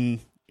they're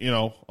on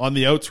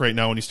the outs right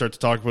now when you start to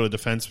talk about a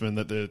defenseman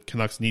that the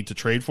Canucks need to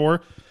trade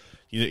for.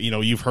 You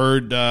know, you've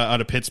heard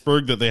out of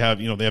Pittsburgh that they have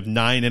 9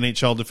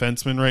 NHL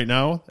defensemen right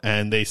now,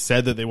 and they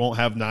said that they won't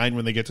have 9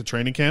 when they get to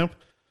training camp.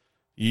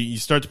 You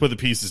start to put the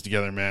pieces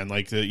together, man.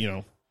 Like, we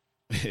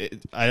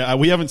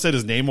haven't said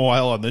his name a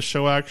while on this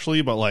show,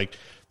 actually, but like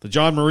the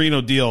John Marino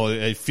deal,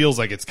 it feels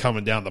like it's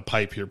coming down the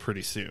pipe here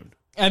pretty soon.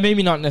 And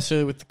maybe not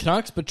necessarily with the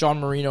Canucks, but John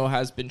Marino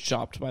has been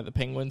shopped by the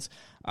Penguins,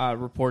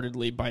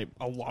 reportedly by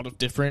a lot of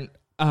different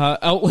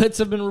outlets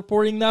have been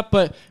reporting that,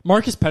 but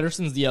Marcus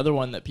Pettersson's the other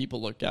one that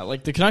people look at.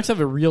 Like, the Canucks have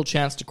a real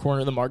chance to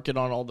corner the market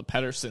on all the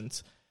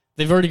Petterssons.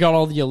 They've already got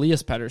all the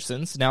Elias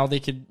Petterssons. Now they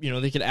could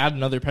add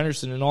another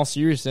Pettersson. In all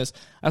seriousness,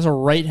 as a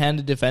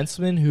right-handed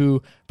defenseman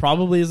who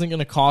probably isn't going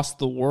to cost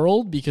the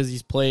world because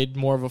he's played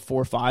more of a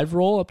 4-5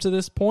 role up to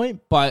this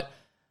point, but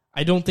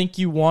I don't think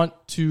you want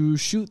to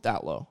shoot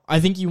that low. I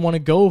think you want to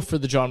go for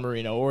the John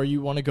Marino, or you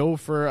want to go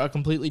for a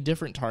completely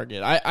different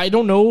target. I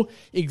don't know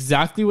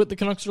exactly what the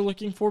Canucks are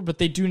looking for, but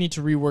they do need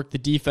to rework the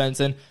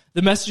defense. And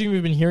the messaging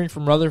we've been hearing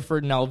from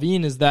Rutherford and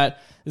Allvin is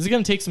that this is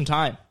going to take some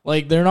time.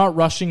 Like, they're not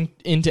rushing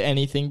into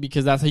anything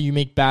because that's how you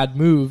make bad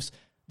moves.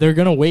 They're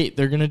going to wait.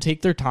 They're going to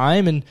take their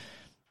time, and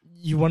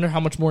you wonder how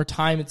much more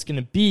time it's going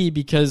to be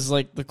because,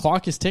 like, the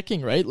clock is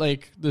ticking, right?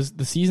 Like,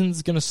 the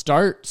season's going to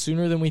start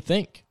sooner than we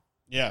think.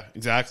 Yeah,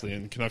 exactly.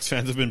 And Canucks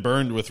fans have been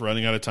burned with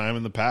running out of time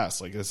in the past.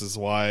 Like, this is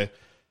why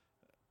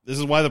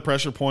the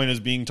pressure point is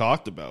being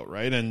talked about,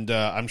 right? And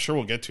I'm sure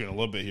we'll get to it in a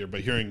little bit here,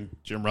 but hearing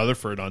Jim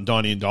Rutherford on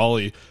Donnie and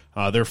Dolly,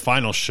 their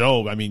final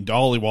show, I mean,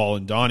 Dollywall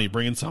and Donnie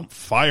bringing some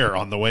fire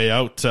on the way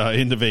out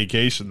into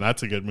vacation.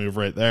 That's a good move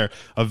right there.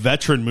 A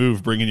veteran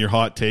move, bringing your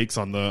hot takes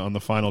on the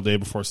final day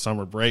before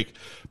summer break.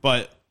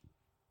 But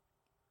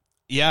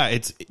yeah,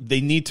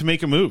 they need to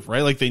make a move,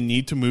 right? Like, they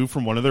need to move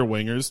from one of their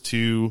wingers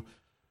to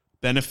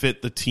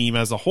benefit the team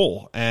as a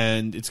whole.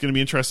 And it's going to be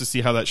interesting to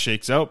see how that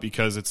shakes out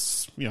because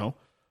it's,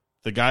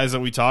 the guys that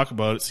we talk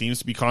about, it seems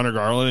to be Connor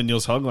Garland and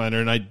Niels Höglander.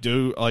 And I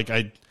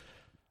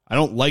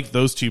don't like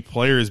those two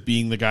players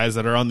being the guys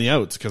that are on the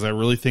outs because I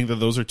really think that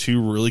those are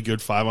two really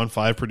good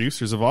 5-on-5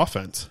 producers of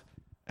offense.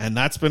 And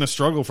that's been a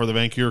struggle for the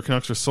Vancouver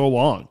Canucks for so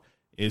long,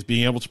 is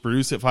being able to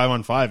produce at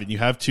 5-on-5. And you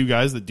have two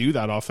guys that do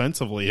that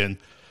offensively. And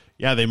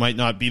yeah, they might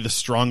not be the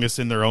strongest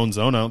in their own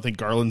zone. I don't think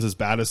Garland's as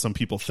bad as some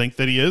people think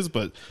that he is,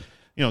 but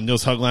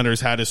Niels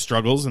Höglander's had his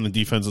struggles in the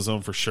defensive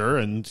zone for sure,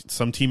 and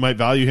some team might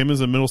value him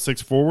as a middle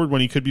six forward when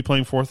he could be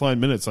playing fourth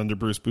line minutes under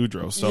Bruce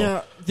Boudreau. So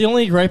yeah, the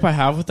only gripe I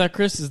have with that,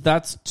 Chris, is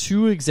that's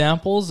two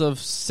examples of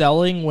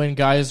selling when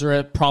guys are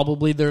at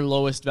probably their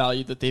lowest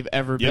value that they've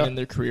ever been in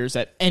their careers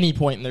at any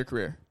point in their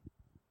career.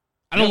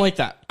 I don't like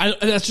that.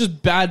 That's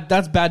just bad.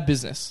 That's bad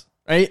business,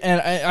 right? And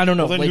I don't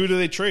know. Well, then who do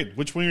they trade?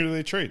 Which winger do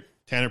they trade?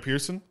 Tanner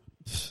Pearson?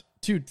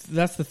 Dude,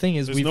 that's the thing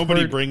is there's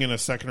nobody bringing a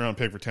second-round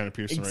pick for Tanner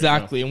Pearson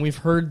exactly, right now. And we've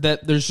heard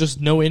that there's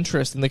just no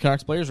interest in the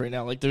Canucks players right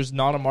now. Like, there's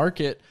not a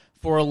market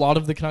for a lot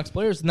of the Canucks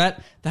players, and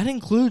that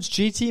includes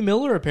JT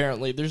Miller,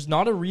 apparently. There's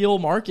not a real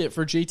market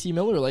for JT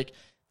Miller. Like,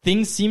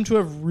 things seem to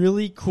have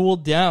really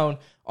cooled down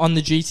on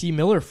the JT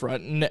Miller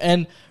front.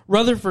 And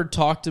Rutherford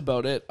talked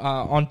about it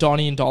on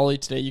Donnie and Dolly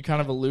today. You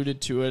kind of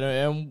alluded to it,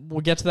 and we'll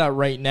get to that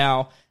right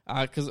now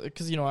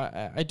because you know,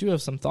 I do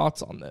have some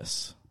thoughts on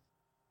this.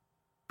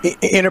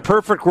 In a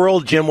perfect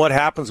world, Jim, what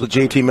happens with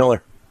JT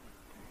Miller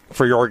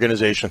for your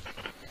organization?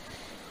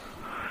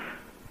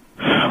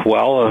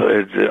 Well,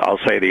 I'll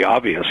say the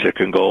obvious. It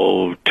can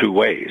go two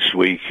ways.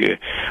 We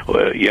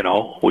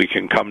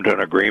can come to an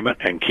agreement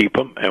and keep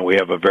him, and we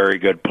have a very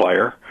good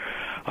player.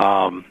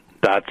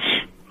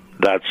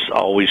 That's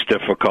always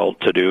difficult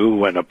to do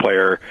when a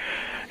player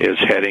is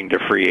heading to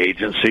free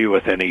agency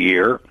within a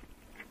year,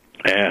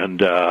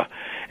 and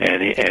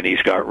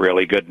he's got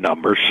really good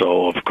numbers.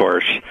 So, of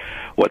course,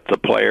 what the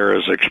player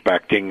is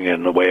expecting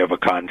in the way of a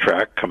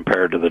contract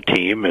compared to the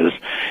team is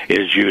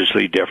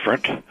usually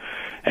different.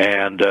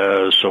 And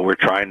so we're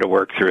trying to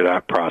work through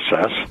that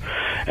process.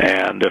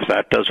 And if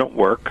that doesn't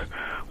work,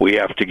 we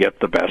have to get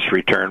the best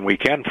return we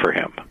can for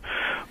him.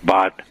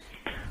 But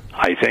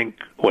I think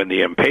when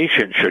the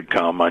impatience should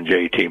come on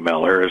JT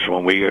Miller is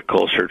when we get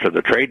closer to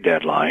the trade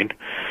deadline.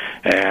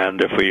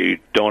 And if we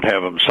don't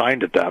have him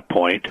signed at that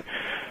point,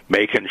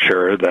 making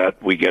sure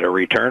that we get a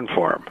return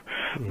for him.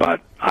 Mm-hmm.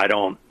 But I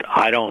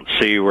don't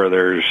see where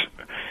there's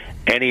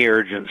any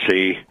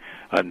urgency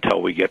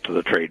until we get to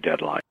the trade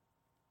deadline.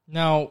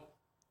 Now,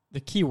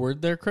 the key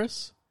word there,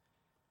 Chris,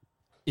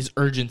 is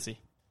urgency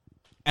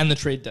and the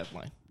trade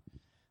deadline.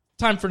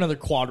 Time for another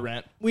quad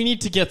rant. We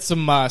need to get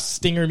some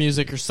stinger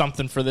music or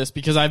something for this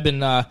because I've been,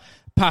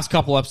 past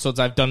couple episodes,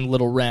 I've done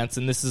little rants,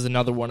 and this is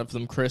another one of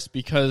them, Chris,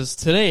 because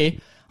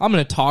today I'm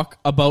going to talk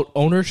about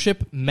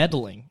ownership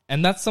meddling.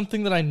 And that's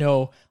something that I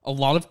know a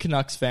lot of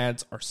Canucks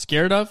fans are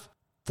scared of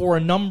for a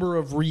number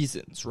of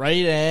reasons,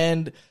 right?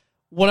 And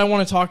what I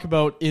want to talk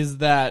about is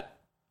that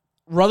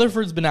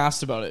Rutherford's been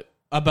asked about it,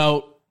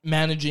 about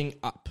managing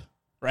up,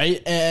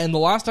 right? And the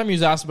last time he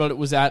was asked about it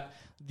was at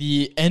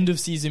the end of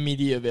season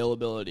media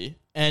availability.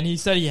 And he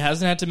said he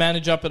hasn't had to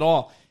manage up at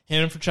all.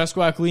 Him and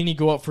Francesco Aquilini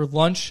go out for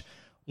lunch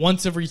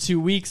once every 2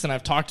 weeks. And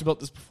I've talked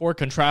about this before.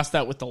 Contrast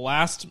that with the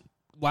last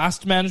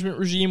management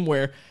regime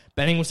where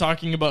Benning was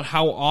talking about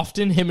how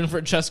often him and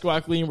Francesco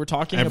Aquilini were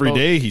talking every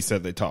day. He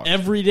said they talked.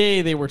 Every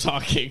day they were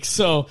talking.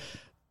 So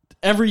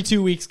every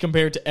 2 weeks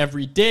compared to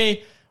every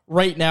day.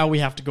 Right now we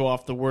have to go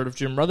off the word of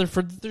Jim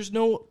Rutherford. There's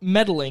no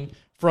meddling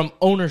from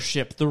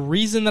ownership. The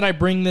reason that I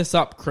bring this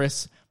up,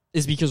 Chris,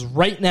 is because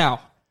right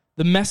now,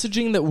 the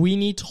messaging that we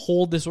need to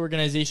hold this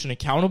organization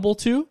accountable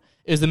to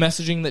is the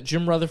messaging that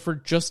Jim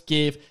Rutherford just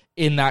gave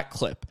in that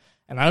clip.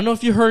 And I don't know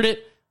if you heard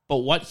it, but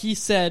what he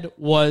said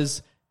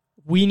was,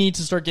 we need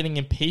to start getting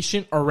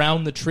impatient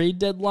around the trade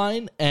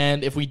deadline,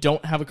 and if we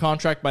don't have a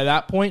contract by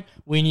that point,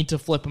 we need to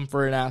flip him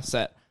for an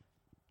asset.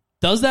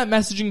 Does that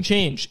messaging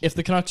change if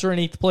the Canucks are in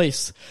 8th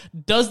place?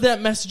 Does that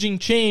messaging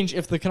change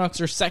if the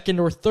Canucks are 2nd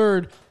or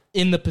 3rd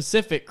in the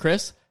Pacific,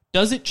 Chris?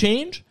 Does it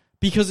change?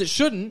 Because it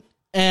shouldn't.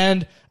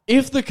 And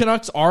if the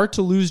Canucks are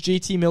to lose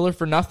JT Miller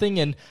for nothing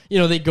and, you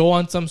know, they go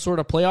on some sort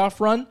of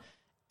playoff run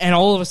and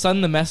all of a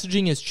sudden the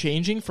messaging is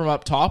changing from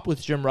up top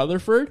with Jim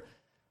Rutherford,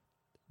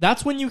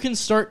 that's when you can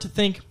start to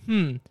think,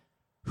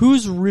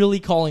 who's really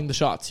calling the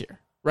shots here,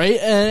 right?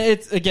 And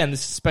it's, again, this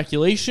is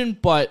speculation,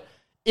 but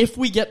if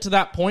we get to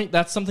that point,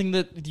 that's something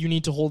that you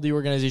need to hold the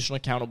organization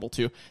accountable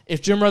to.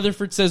 If Jim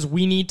Rutherford says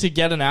we need to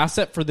get an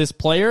asset for this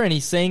player, and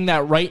he's saying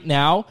that right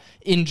now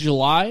in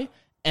July,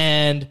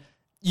 and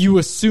you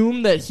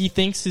assume that he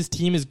thinks his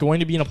team is going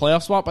to be in a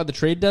playoff spot by the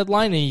trade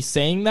deadline, and he's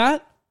saying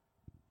that,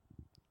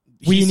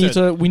 we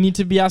need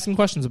to be asking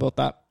questions about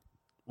that.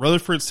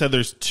 Rutherford said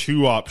there's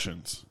two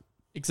options.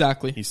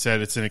 Exactly. He said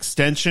it's an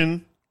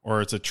extension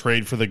or it's a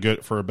trade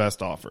for a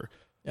best offer.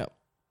 Yep.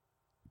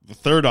 The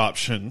third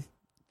option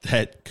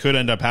that could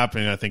end up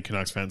happening, I think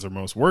Canucks fans are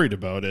most worried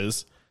about,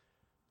 is,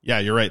 yeah,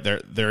 you're right.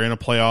 They're in a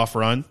playoff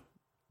run,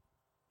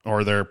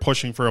 or they're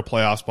pushing for a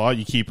playoff spot.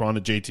 You keep on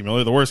to JT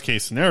Miller. The worst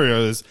case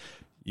scenario is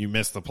you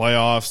miss the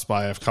playoffs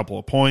by a couple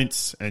of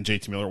points, and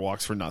JT Miller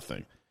walks for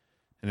nothing.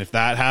 And if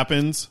that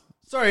happens,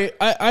 sorry,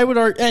 I would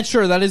argue, and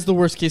sure, that is the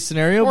worst case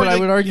scenario, but I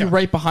would argue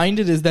right behind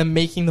it is them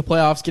making the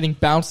playoffs, getting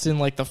bounced in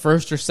like the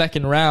first or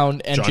second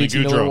round, and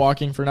JT Miller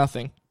walking for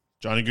nothing.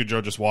 Johnny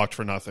Gaudreau just walked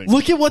for nothing.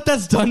 Look at what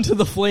that's done to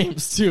the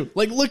Flames, too.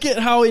 Like, look at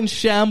how in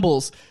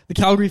shambles the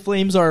Calgary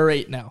Flames are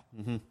right now.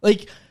 Mm-hmm.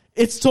 Like,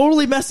 it's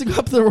totally messing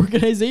up their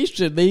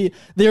organization. They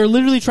are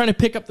literally trying to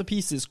pick up the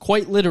pieces,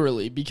 quite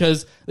literally,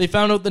 because they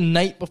found out the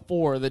night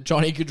before that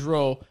Johnny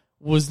Gaudreau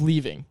was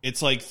leaving.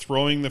 It's like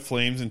throwing the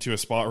Flames into a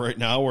spot right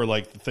now where,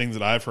 like, the things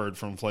that I've heard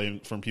from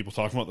people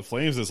talking about the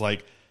Flames is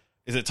like,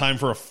 is it time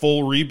for a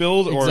full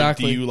rebuild, or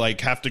do you like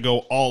have to go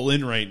all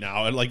in right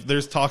now? And like,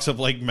 there's talks of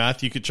like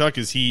Matthew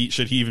Tkachuk.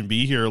 Should he even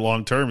be here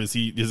long term? Is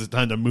it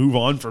time to move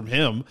on from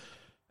him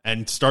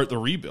and start the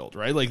rebuild?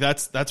 Right? Like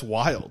that's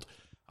wild.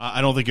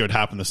 I don't think it would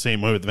happen the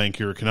same way with the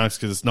Vancouver Canucks,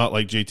 because it's not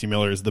like JT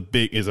Miller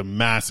is a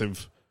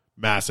massive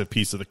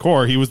piece of the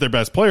core. He was their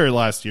best player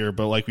last year,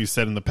 but like we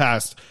said in the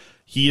past,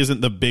 he isn't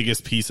the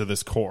biggest piece of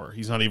this core.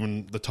 He's not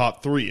even the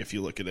top 3 if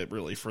you look at it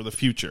really for the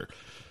future.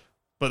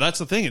 But that's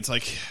the thing. It's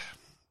like,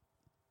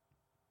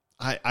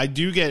 I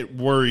do get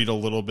worried a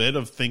little bit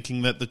of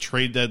thinking that the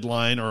trade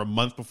deadline, or a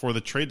month before the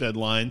trade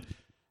deadline,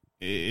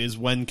 is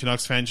when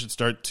Canucks fans should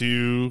start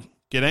to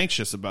get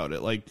anxious about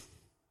it. Like,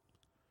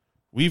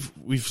 we've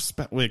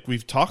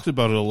talked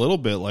about it a little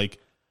bit. Like,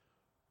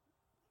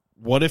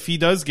 what if he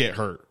does get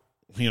hurt?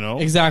 You know,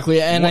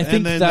 exactly. And I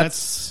think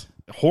that's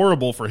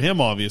horrible for him,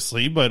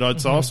 obviously, but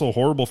it's also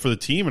horrible for the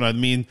team. And I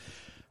mean,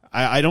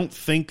 I don't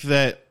think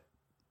that.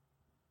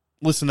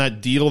 Listen, that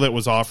deal that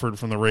was offered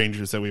from the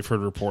Rangers that we've heard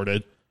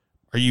reported,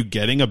 are you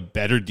getting a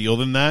better deal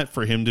than that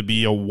for him to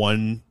be a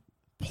 1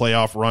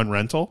 playoff run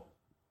rental?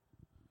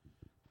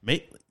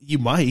 You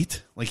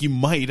might,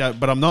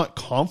 but I'm not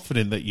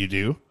confident that you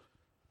do.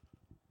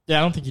 Yeah,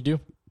 I don't think you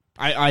do.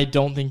 I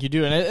don't think you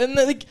do, and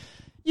like,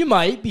 you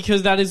might,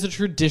 because that is a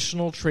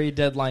traditional trade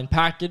deadline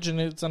package,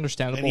 and it's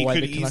understandable. And he why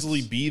could the Canucks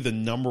easily be the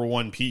number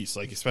 1 piece,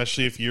 like,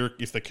 especially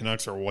if the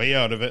Canucks are way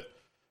out of it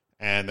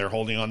and they're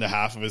holding on to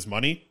half of his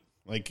money.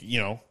 Like, you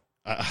know,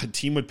 a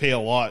team would pay a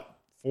lot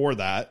for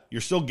that.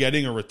 You're still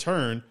getting a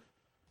return,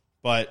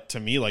 but to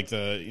me, like,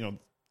 to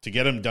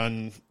get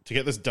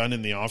this done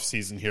in the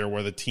offseason here,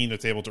 where the team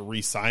that's able to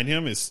re-sign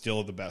him is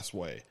still the best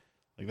way.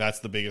 Like,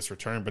 that's the biggest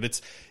return.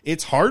 But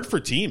it's hard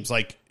for teams.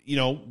 Like, you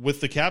know, with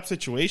the cap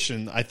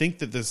situation, I think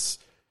that this,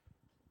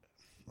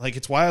 like,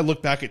 it's why I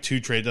look back at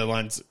 2 trade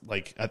deadlines,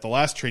 like at the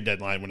last trade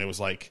deadline when it was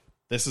like,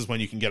 this is when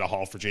you can get a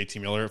haul for JT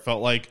Miller. It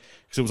felt like,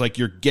 because it was like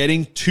you're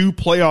getting 2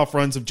 playoff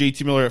runs of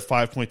JT Miller at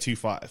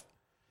 5.25.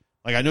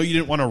 Like, I know you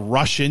didn't want to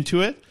rush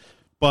into it,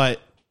 but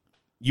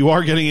you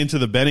are getting into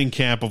the betting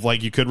camp of,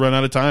 like, you could run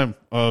out of time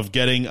of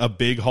getting a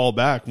big haul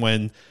back,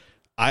 when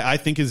I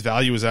think his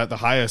value is at the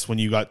highest when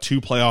you got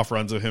 2 playoff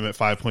runs of him at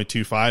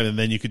 5.25, and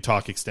then you could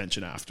talk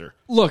extension after.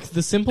 Look,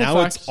 the simple fact...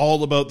 Now it's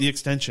all about the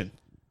extension.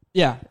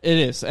 Yeah, it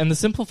is. And the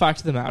simple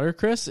fact of the matter,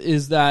 Chris,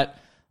 is that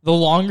the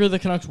longer the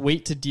Canucks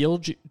wait to deal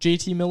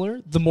JT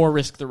Miller, the more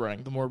risk they're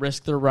running. The more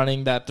risk they're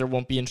running that there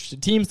won't be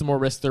interested teams, the more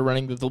risk they're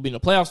running that they'll be in a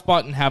playoff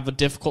spot and have a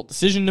difficult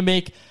decision to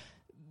make.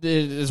 It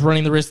is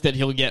running the risk that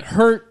he'll get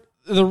hurt.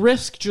 The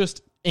risk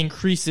just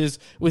increases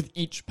with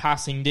each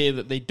passing day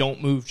that they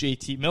don't move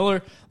JT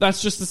Miller.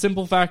 That's just the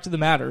simple fact of the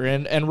matter.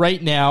 And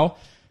right now,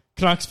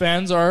 Canucks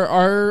fans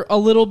are a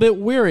little bit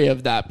weary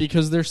of that,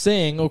 because they're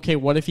saying, okay,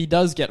 what if he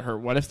does get hurt?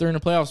 What if they're in a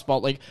playoff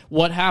spot? Like,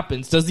 what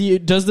happens? Does the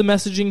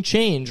messaging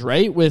change,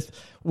 right?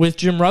 With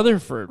Jim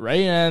Rutherford,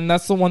 right? And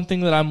that's the one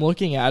thing that I'm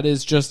looking at,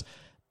 is just,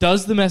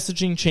 does the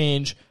messaging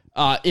change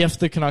if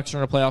the Canucks are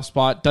in a playoff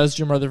spot? Does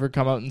Jim Rutherford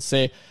come out and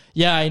say,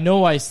 yeah, I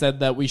know I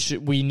said that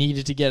we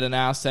needed to get an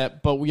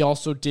asset, but we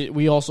also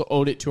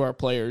owed it to our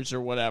players,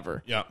 or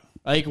whatever. Yeah.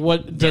 Like,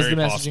 what does the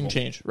messaging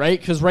change, right?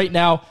 Because right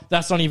now,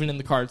 that's not even in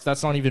the cards.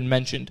 That's not even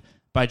mentioned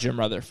by Jim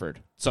Rutherford.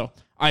 So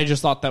I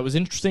just thought that was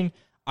interesting.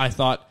 I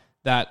thought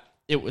that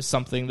it was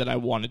something that I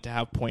wanted to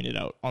have pointed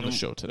out on the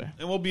show today.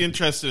 And we'll be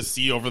interested to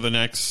see over the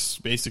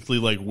next, basically,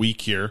 like,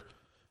 week here.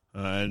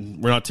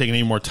 And we're not taking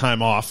any more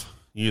time off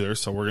either,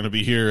 so we're going to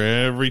be here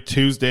every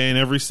Tuesday and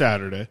every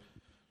Saturday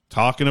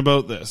talking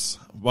about this.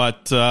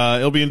 But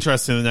it'll be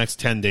interesting in the next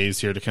 10 days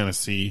here to kind of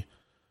see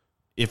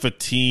if a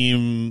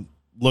team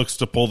looks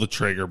to pull the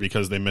trigger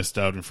because they missed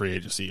out in free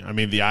agency. I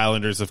mean, the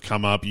Islanders have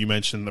come up. You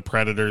mentioned the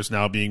Predators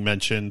now being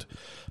mentioned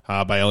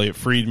by Elliot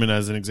Friedman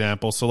as an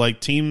example. So, like,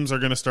 teams are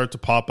going to start to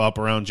pop up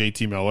around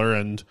JT Miller,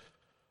 and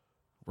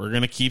we're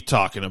going to keep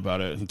talking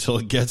about it until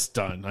it gets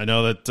done. I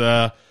know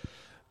that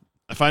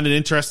I find it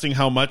interesting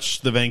how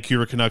much the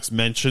Vancouver Canucks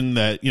mention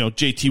that, you know,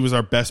 JT was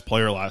our best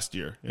player last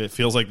year. It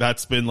feels like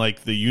that's been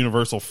like the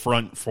universal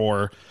front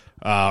for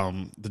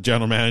the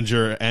general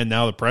manager and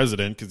now the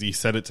president, because he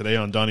said it today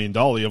on Donnie and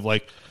Dolly, of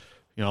like,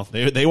 you know,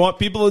 they want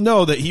people to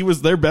know that he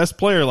was their best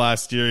player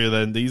last year,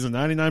 that he's a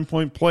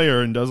 99-point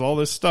player and does all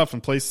this stuff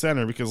and plays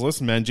center. Because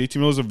listen, man, JT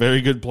Miller is a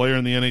very good player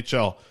in the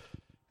NHL,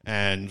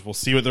 and we'll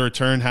see what the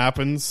return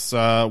happens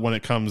when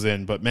it comes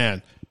in. But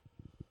man,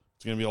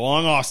 it's going to be a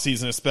long off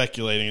season of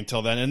speculating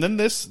until then. And then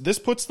this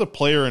puts the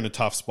player in a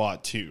tough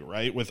spot too,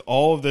 right? With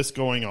all of this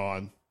going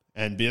on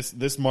and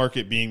this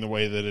market being the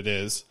way that it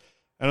is.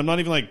 And I'm not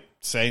even like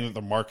saying that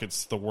the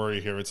market's the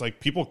worry here. It's like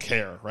people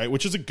care, right?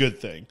 Which is a good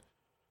thing,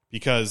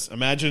 because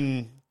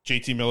imagine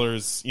JT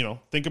Miller's, you know,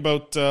 think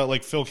about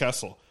like Phil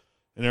Kessel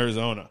in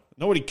Arizona.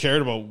 Nobody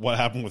cared about what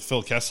happened with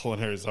Phil Kessel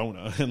in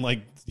Arizona, and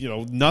like, you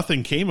know,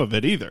 nothing came of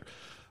it either.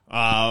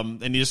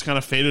 And he just kind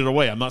of faded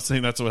away. I'm not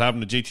saying that's what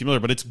happened to JT Miller,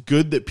 but it's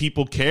good that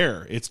people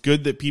care. It's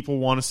good that people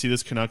want to see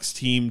this Canucks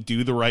team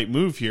do the right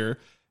move here.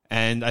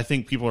 And I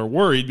think people are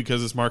worried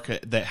because this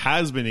market that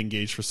has been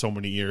engaged for so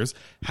many years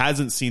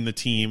hasn't seen the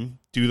team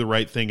do the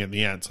right thing in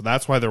the end. So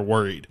that's why they're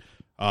worried.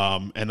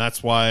 And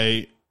that's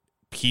why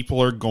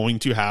people are going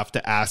to have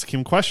to ask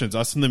him questions.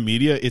 Us in the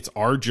media, it's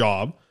our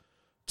job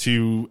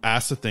to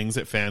ask the things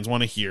that fans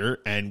want to hear.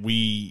 And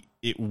we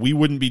we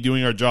wouldn't be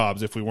doing our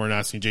jobs if we weren't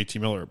asking JT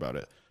Miller about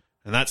it.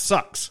 And that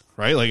sucks,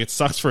 right? Like, it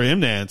sucks for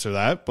him to answer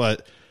that,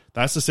 but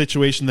that's the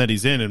situation that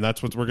he's in, and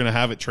that's what we're going to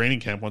have at training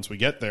camp once we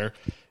get there,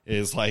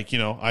 is like,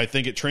 I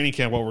think at training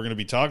camp what we're going to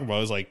be talking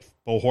about is like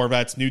Bo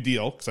Horvat's new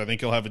deal, because I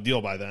think he'll have a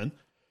deal by then.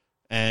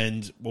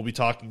 And we'll be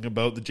talking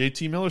about the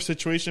JT Miller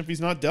situation if he's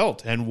not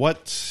dealt, and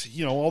what,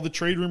 all the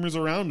trade rumors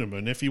around him,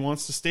 and if he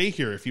wants to stay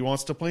here, if he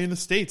wants to play in the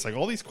States. Like,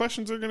 all these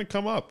questions are going to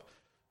come up,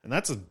 and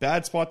that's a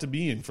bad spot to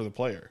be in for the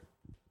player.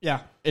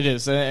 Yeah, it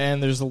is,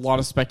 and there's a lot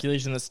of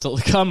speculation that's still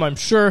to come, I'm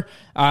sure.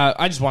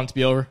 I just want it to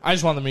be over. I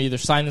just want them to either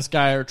sign this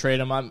guy or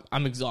trade him.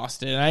 I'm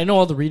exhausted, and I know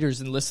all the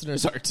readers and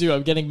listeners are too.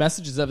 I'm getting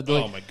messages of it.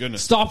 Like, oh my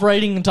goodness! Stop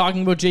writing and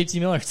talking about JT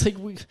Miller. It's like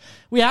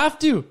we have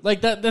to.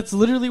 Like that's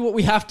literally what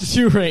we have to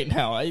do right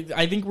now.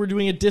 I think we're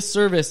doing a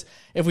disservice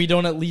if we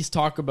don't at least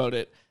talk about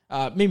it.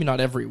 Maybe not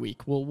every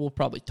week. We'll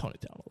probably tone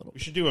it down a little. We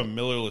should do a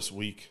Millerless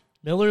week.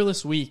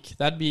 Millerless week.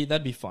 That'd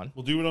be fun.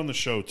 We'll do it on the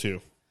show too.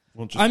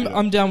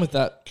 I'm down with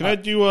that. Can I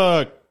do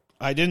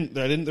I didn't.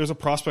 There's a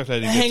prospect I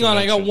didn't. Hang on,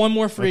 I got one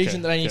more free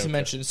agent that I need to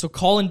mention. So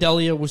Colin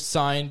Delia was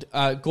signed,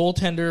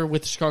 goaltender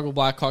with the Chicago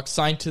Blackhawks,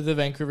 signed to the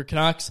Vancouver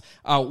Canucks,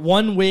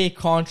 one-way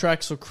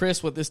contract. So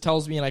Chris, what this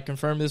tells me, and I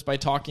confirmed this by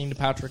talking to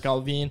Patrick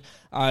Alvin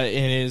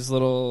in his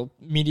little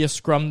media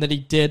scrum that he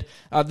did,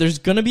 there's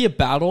going to be a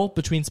battle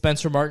between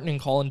Spencer Martin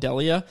and Colin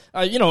Delia.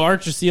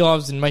 Archer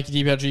Seelovs and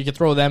Mikey DiPietro, you could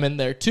throw them in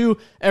there too.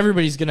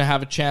 Everybody's going to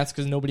have a chance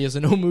because nobody has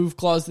a no-move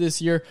clause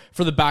this year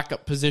for the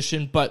backup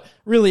position. But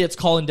really, it's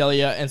Colin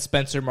Delia and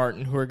Spencer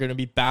Martin who are going to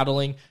be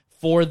battling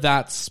for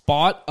that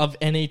spot of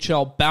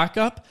NHL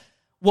backup.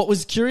 What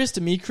was curious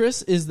to me,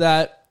 Chris, is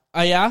that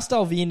I asked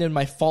Alvin in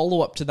my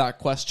follow-up to that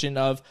question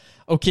of,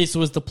 okay,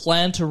 so is the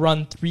plan to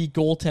run 3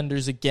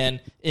 goaltenders again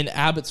in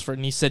Abbotsford?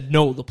 And he said,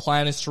 no, the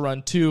plan is to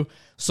run 2.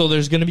 So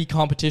there's going to be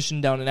competition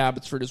down in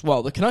Abbotsford as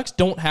well. The Canucks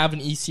don't have an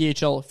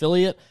ECHL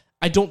affiliate.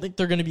 I don't think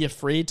they're going to be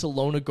afraid to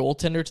loan a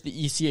goaltender to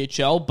the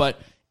ECHL,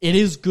 but it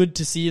is good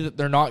to see that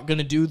they're not going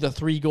to do the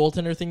 3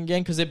 goaltender thing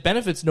again because it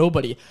benefits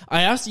nobody.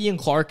 I asked Ian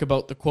Clark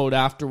about the quote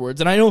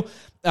afterwards, and I know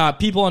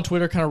people on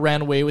Twitter kind of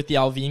ran away with the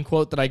Alvin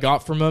quote that I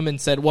got from him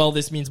and said, well,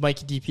 this means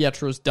Mikey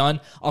DiPietro's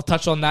done. I'll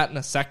touch on that in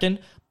a second,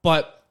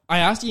 but I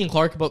asked Ian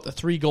Clark about the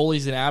 3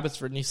 goalies in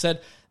Abbotsford, and he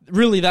said,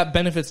 really, that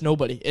benefits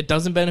nobody. It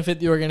doesn't benefit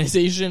the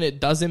organization. It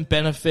doesn't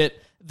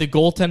benefit the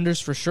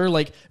goaltenders for sure.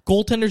 Like,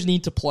 goaltenders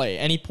need to play.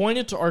 And he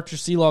pointed to Archer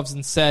Seelovs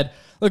and said,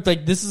 look,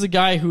 like, this is a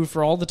guy who,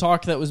 for all the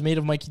talk that was made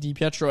of Mikey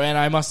DiPietro, and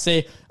I must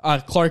say,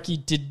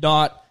 Clarkie did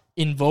not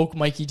invoke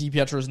Mikey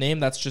DiPietro's name.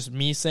 That's just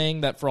me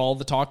saying that for all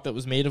the talk that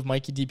was made of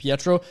Mikey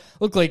DiPietro.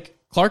 Look, like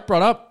Clark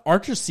brought up,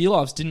 Archer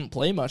Seelovs didn't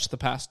play much the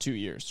past 2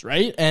 years,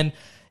 right? And,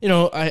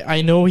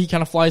 I know he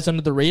kind of flies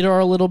under the radar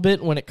a little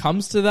bit when it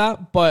comes to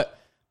that, but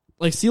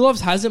like Seelovs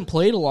hasn't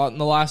played a lot in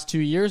the last 2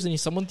 years, and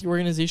he's someone the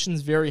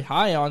organization's very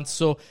high on.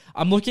 So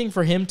I'm looking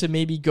for him to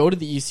maybe go to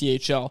the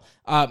ECHL,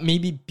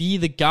 maybe be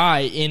the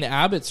guy in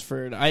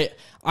Abbotsford.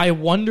 I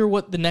wonder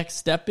what the next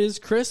step is,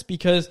 Chris,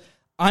 because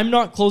I'm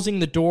not closing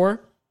the door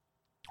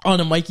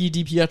on a Mikey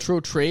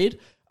DiPietro trade.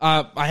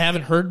 I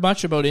haven't heard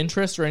much about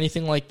interest or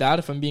anything like that,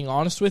 if I'm being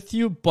honest with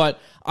you, but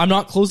I'm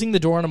not closing the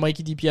door on a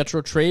Mikey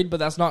DiPietro trade,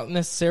 but that's not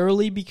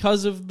necessarily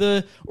because of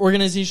the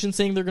organization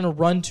saying they're going to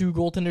run 2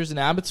 goaltenders in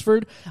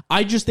Abbotsford.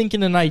 I just think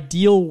in an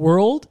ideal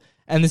world,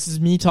 and this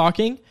is me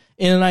talking,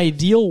 in an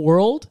ideal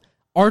world,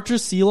 Archer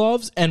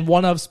Seelovs and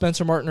one of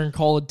Spencer Martin and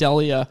Colin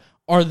Delia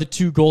are the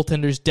 2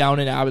 goaltenders down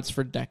in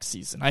Abbotsford next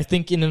season. I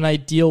think in an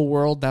ideal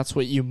world, that's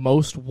what you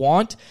most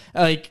want.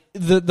 Like,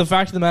 the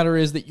fact of the matter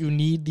is that you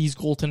need these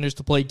goaltenders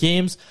to play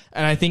games,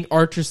 and I think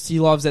Archer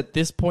Seelovs at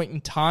this point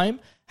in time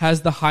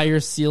has the higher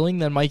ceiling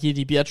than Mikey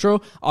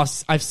DiPietro.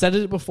 I've said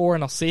it before,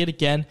 and I'll say it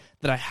again,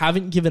 that I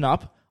haven't given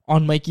up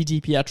on Mikey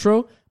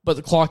DiPietro, but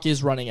the clock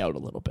is running out a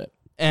little bit.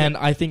 And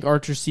I think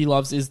Archer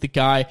Seelovs is the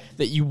guy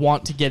that you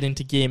want to get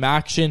into game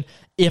action,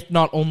 if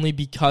not only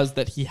because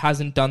that he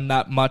hasn't done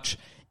that much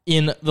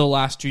in the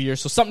last 2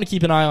 years. So something to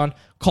keep an eye on.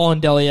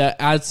 Colin Delia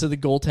adds to the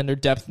goaltender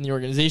depth in the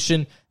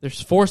organization. There's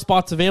 4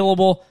 spots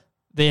available.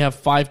 They have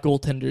 5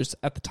 goaltenders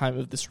at the time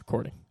of this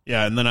recording.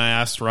 Yeah, and then I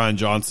asked Ryan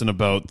Johnson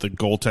about the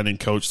goaltending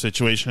coach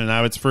situation in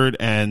Abbotsford,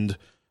 and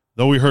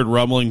though we heard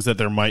rumblings that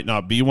there might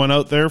not be one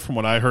out there, from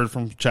what I heard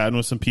from chatting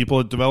with some people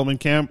at development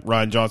camp,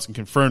 Ryan Johnson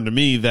confirmed to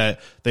me that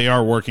they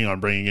are working on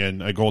bringing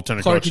in a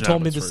goaltender coach. Clark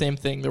told me the same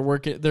thing.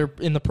 They're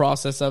in the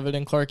process of it,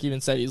 and Clark even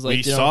said he's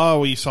like,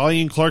 we saw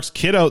Ian Clark's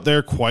kid out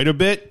there quite a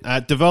bit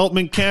at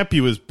development camp.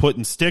 He was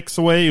putting sticks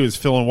away. He was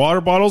filling water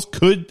bottles.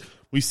 Could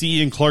we see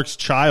Ian Clark's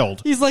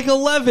child? He's like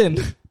 11.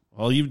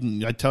 Well,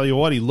 I tell you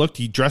what,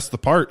 he dressed the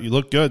part. He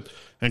looked good,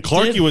 and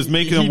Clarkie was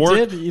making him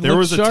work. There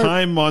was a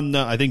time on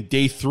I think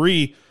day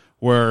 3.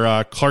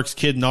 Where Clark's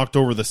kid knocked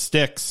over the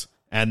sticks,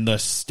 and the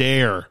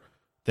stare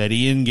that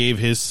Ian gave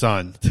his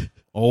son,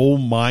 oh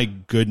my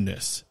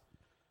goodness.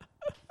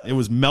 It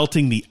was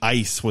melting the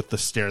ice with the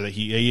stare that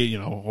he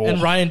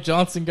And Ryan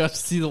Johnson got to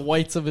see the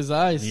whites of his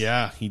eyes.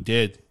 Yeah, he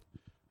did.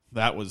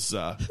 That was,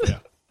 yeah.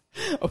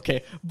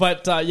 Okay,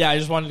 but I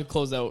just wanted to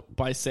close out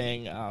by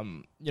saying,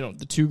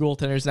 the 2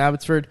 goaltenders in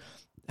Abbotsford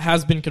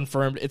has been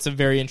confirmed. It's a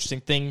very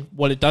interesting thing.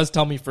 What it does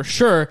tell me for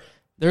sure,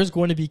 there's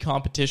going to be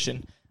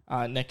competition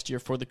next year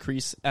for the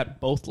crease at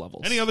both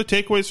levels. Any other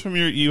takeaways from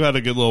you had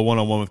a good little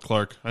one-on-one with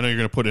Clark. I know you're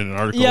going to put in an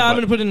article. Yeah, I'm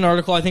going to put in an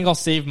article. I think I'll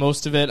save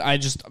most of it.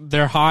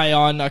 They're high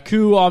on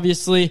Aku,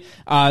 obviously.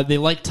 They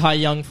like Ty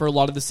Young for a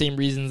lot of the same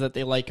reasons that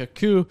they like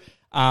Aku.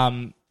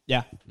 I'm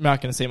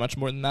not going to say much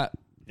more than that.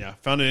 Yeah,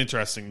 found it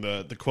interesting.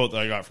 The quote that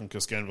I got from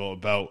Kiskenville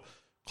about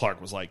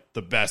Clark was like,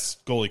 the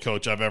best goalie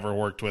coach I've ever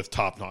worked with,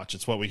 top notch.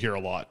 It's what we hear a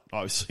lot,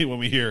 obviously, when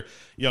we hear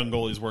young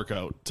goalies work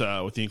out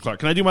with Ian Clark.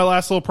 Can I do my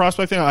last little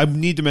prospect thing? I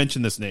need to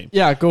mention this name.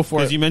 Yeah, go for it.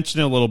 Because you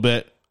mentioned it a little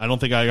bit. I don't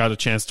think I got a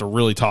chance to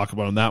really talk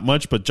about him that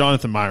much, but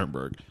Jonathan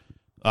Meyerberg,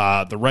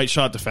 the right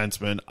shot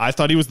defenseman, I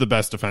thought he was the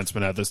best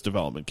defenseman at this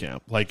development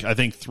camp. Like, I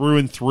think through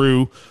and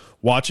through,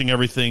 watching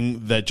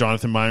everything that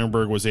Jonathan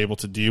Meyerberg was able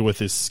to do with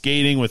his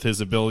skating, with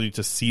his ability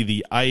to see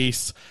the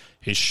ice,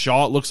 his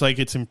shot looks like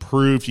it's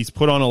improved. He's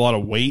put on a lot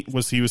of weight,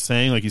 was he was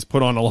saying. Like, he's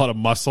put on a lot of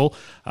muscle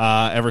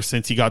ever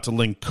since he got to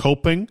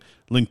Linköping,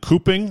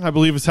 I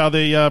believe is how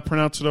they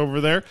pronounce it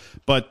over there.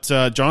 But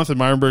Jonathan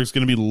Meyerberg is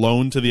going to be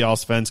loaned to the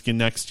Allsvenskan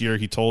next year,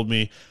 he told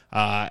me.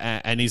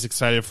 And he's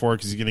excited for it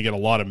because he's going to get a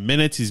lot of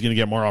minutes. He's going to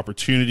get more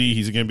opportunity.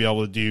 He's going to be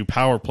able to do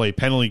power play,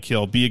 penalty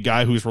kill, be a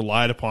guy who's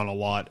relied upon a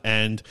lot.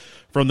 And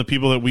from the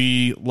people that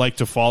we like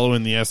to follow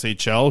in the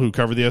SHL, who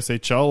cover the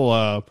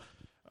SHL,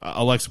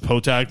 Alexa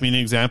Potak being an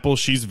example,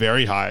 she's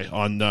very high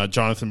on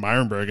Jonathan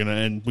Meyerberg,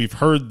 and we've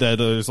heard that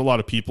there's a lot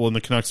of people in the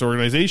Canucks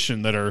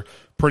organization that are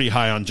pretty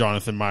high on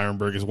Jonathan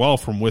Meyerberg as well,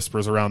 from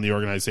whispers around the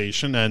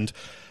organization, and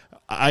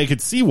I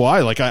could see why.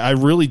 Like, I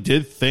really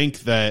did think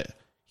that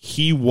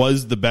he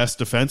was the best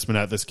defenseman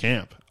at this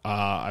camp.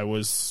 I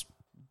was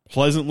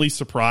pleasantly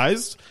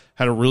surprised,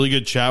 had a really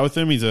good chat with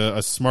him. He's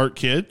a smart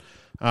kid.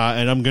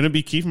 And I'm going to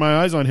be keeping my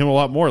eyes on him a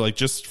lot more. Like,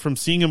 just from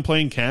seeing him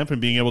playing camp and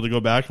being able to go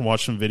back and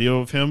watch some video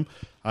of him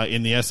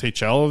in the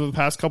SHL over the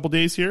past couple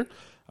days here,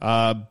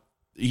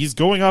 he's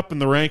going up in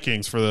the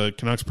rankings for the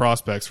Canucks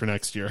prospects for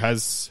next year.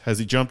 Has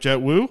he jumped yet,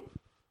 Woo?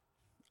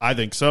 I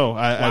think so.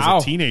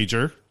 As a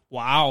teenager,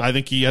 I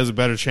think he has a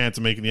better chance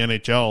of making the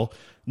NHL.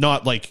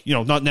 Not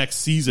not next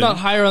season. Not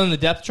higher on the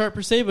depth chart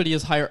per se, but he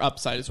has higher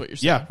upside, is what you're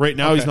saying. Yeah, right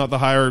now he's not the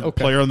higher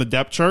player on the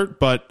depth chart,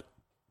 but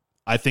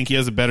I think he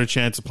has a better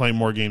chance of playing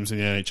more games in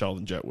the NHL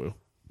than Jet Wu.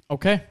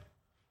 Okay.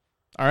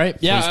 All right.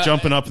 So he's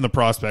jumping up in the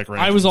prospect rankings.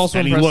 I was also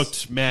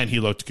impressed. He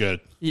looked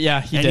good.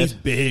 Yeah, he did. He's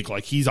big.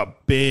 Like, he's a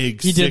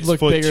big he 6'2",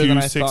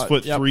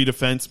 6'3"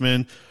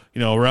 defenseman,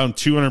 around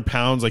 200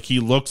 pounds. Like, he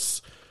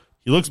looks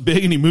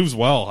big and he moves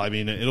well. I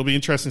mean, it'll be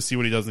interesting to see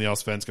what he does in the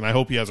Allsvenskan. I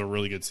hope he has a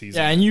really good season.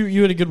 Yeah, and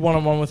you had a good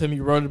one-on-one with him.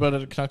 You wrote about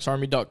it at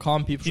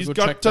CanucksArmy.com. People should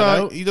go check that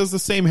out. He does the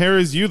same hair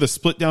as you, the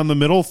split down the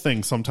middle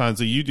thing sometimes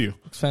that you do.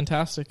 Looks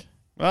fantastic.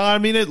 Well, I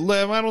mean, I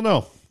don't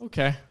know.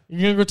 Okay.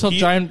 You're going to go tell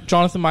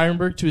Jonathan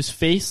Meyerberg to his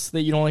face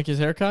that you don't like his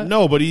haircut?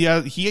 No, but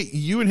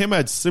you and him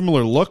had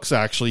similar looks,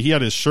 actually. He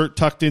had his shirt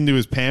tucked into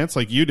his pants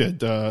like you did.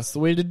 That's the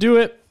way to do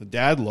it. The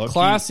dad look.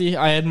 Classy.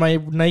 I had my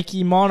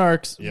Nike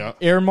Monarchs,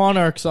 Air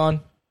Monarchs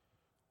on.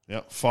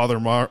 Yeah, Father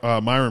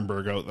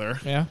Meyerberg out there.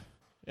 Yeah.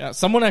 Yeah,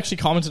 someone actually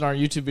commented on our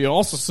YouTube video.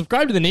 Also,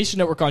 subscribe to the Nation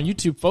Network on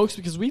YouTube, folks,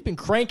 because we've been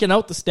cranking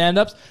out the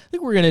stand-ups. I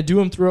think we're going to do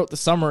them throughout the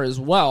summer as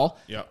well.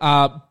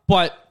 Yeah.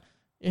 But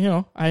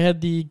I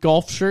had the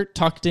golf shirt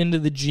tucked into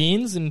the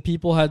jeans, and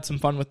people had some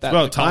fun with that. It's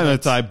about time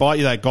that I bought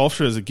you that golf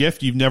shirt as a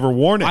gift. You've never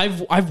worn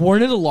it. I've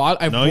worn it a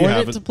lot. I've worn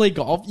it to play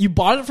golf. You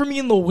bought it for me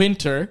in the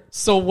winter,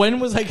 so when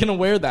was I going to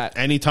wear that?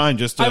 Anytime,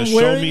 just to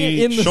show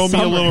me a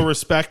little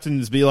respect and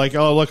just be like,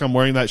 oh, look, I'm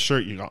wearing that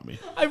shirt you got me.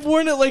 I've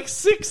worn it like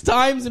 6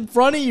 times in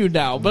front of you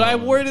now, but I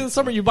wore it in the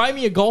summer. You buy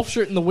me a golf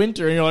shirt in the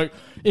winter, and you're like,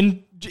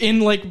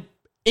 in like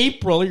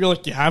April, you're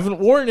like, you haven't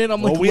worn it.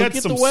 I'm like, we look had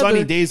at some the weather.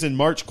 sunny days in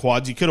March,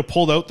 Quads. You could have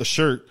pulled out the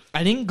shirt.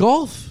 I didn't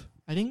golf.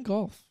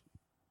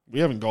 We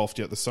haven't golfed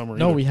yet this summer.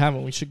 No, either. we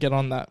haven't. We should get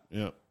on that.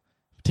 Yeah.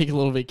 Take a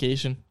little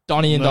vacation.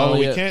 Donnie and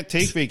Dolly. We can't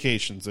take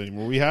vacations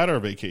anymore. We had our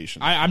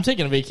vacation. I'm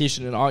taking a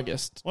vacation in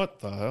August. What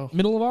the hell?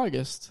 Middle of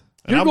August.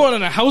 You're going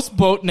on a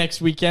houseboat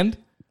next weekend.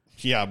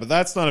 Yeah, but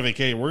that's not a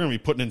vacation. We're going to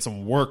be putting in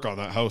some work on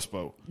that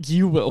houseboat.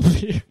 You will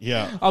be.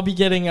 Yeah. I'll be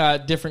getting a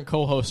different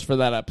co-host for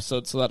that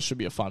episode, so that should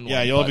be a fun one.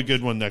 Yeah, you'll have a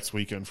good one next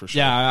weekend for sure.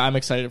 Yeah, I'm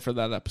excited for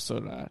that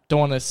episode. Don't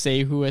want to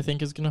say who I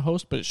think is going to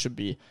host, but it should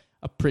be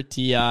a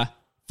pretty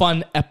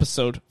fun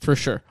episode for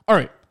sure. All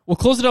right, we'll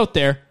close it out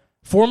there.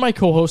 For my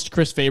co-host,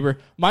 Chris Faber,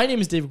 my name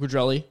is David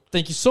Quadrelli.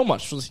 Thank you so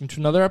much for listening to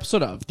another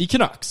episode of The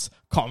Canucks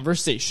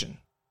Conversation.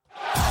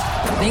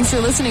 Thanks for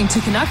listening to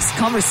Canucks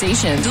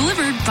Conversation,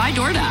 delivered by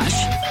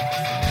DoorDash.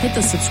 Hit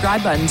the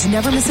subscribe button to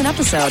never miss an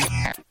episode.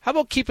 How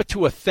about keep it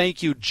to a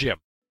thank you, Jim?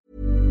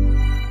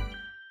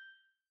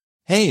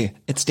 Hey,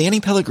 it's Danny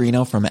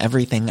Pellegrino from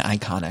Everything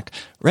Iconic.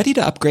 Ready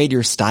to upgrade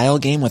your style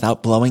game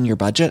without blowing your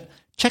budget?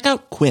 Check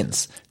out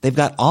Quince. They've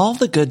got all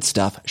the good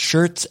stuff,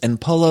 shirts and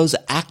polos,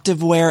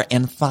 activewear,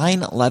 and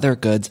fine leather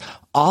goods,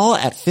 all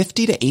at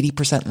 50 to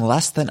 80%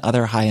 less than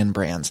other high-end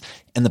brands.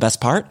 And the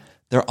best part?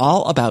 They're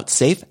all about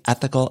safe,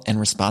 ethical, and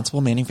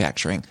responsible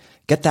manufacturing.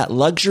 Get that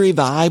luxury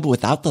vibe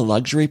without the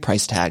luxury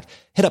price tag.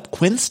 Hit up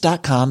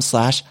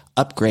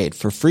quince.com/upgrade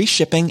for free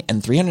shipping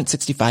and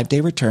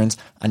 365-day returns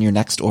on your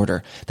next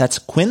order. That's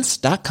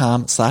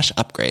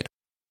quince.com/upgrade.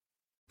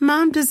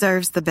 Mom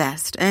deserves the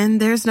best, and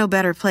there's no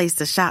better place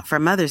to shop for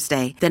Mother's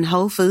Day than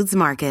Whole Foods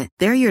Market.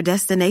 They're your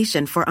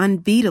destination for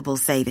unbeatable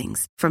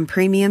savings, from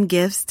premium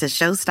gifts to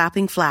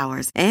show-stopping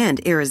flowers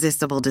and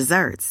irresistible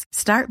desserts.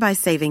 Start by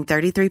saving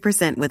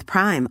 33% with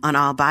Prime on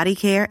all body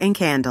care and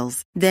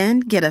candles.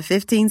 Then get a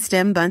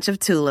 15-stem bunch of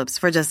tulips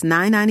for just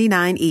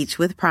 $9.99 each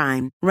with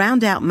Prime.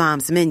 Round out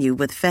Mom's menu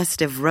with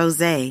festive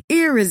rosé,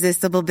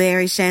 irresistible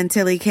berry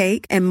chantilly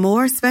cake, and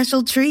more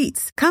special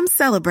treats. Come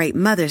celebrate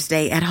Mother's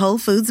Day at Whole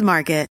Foods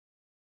Market.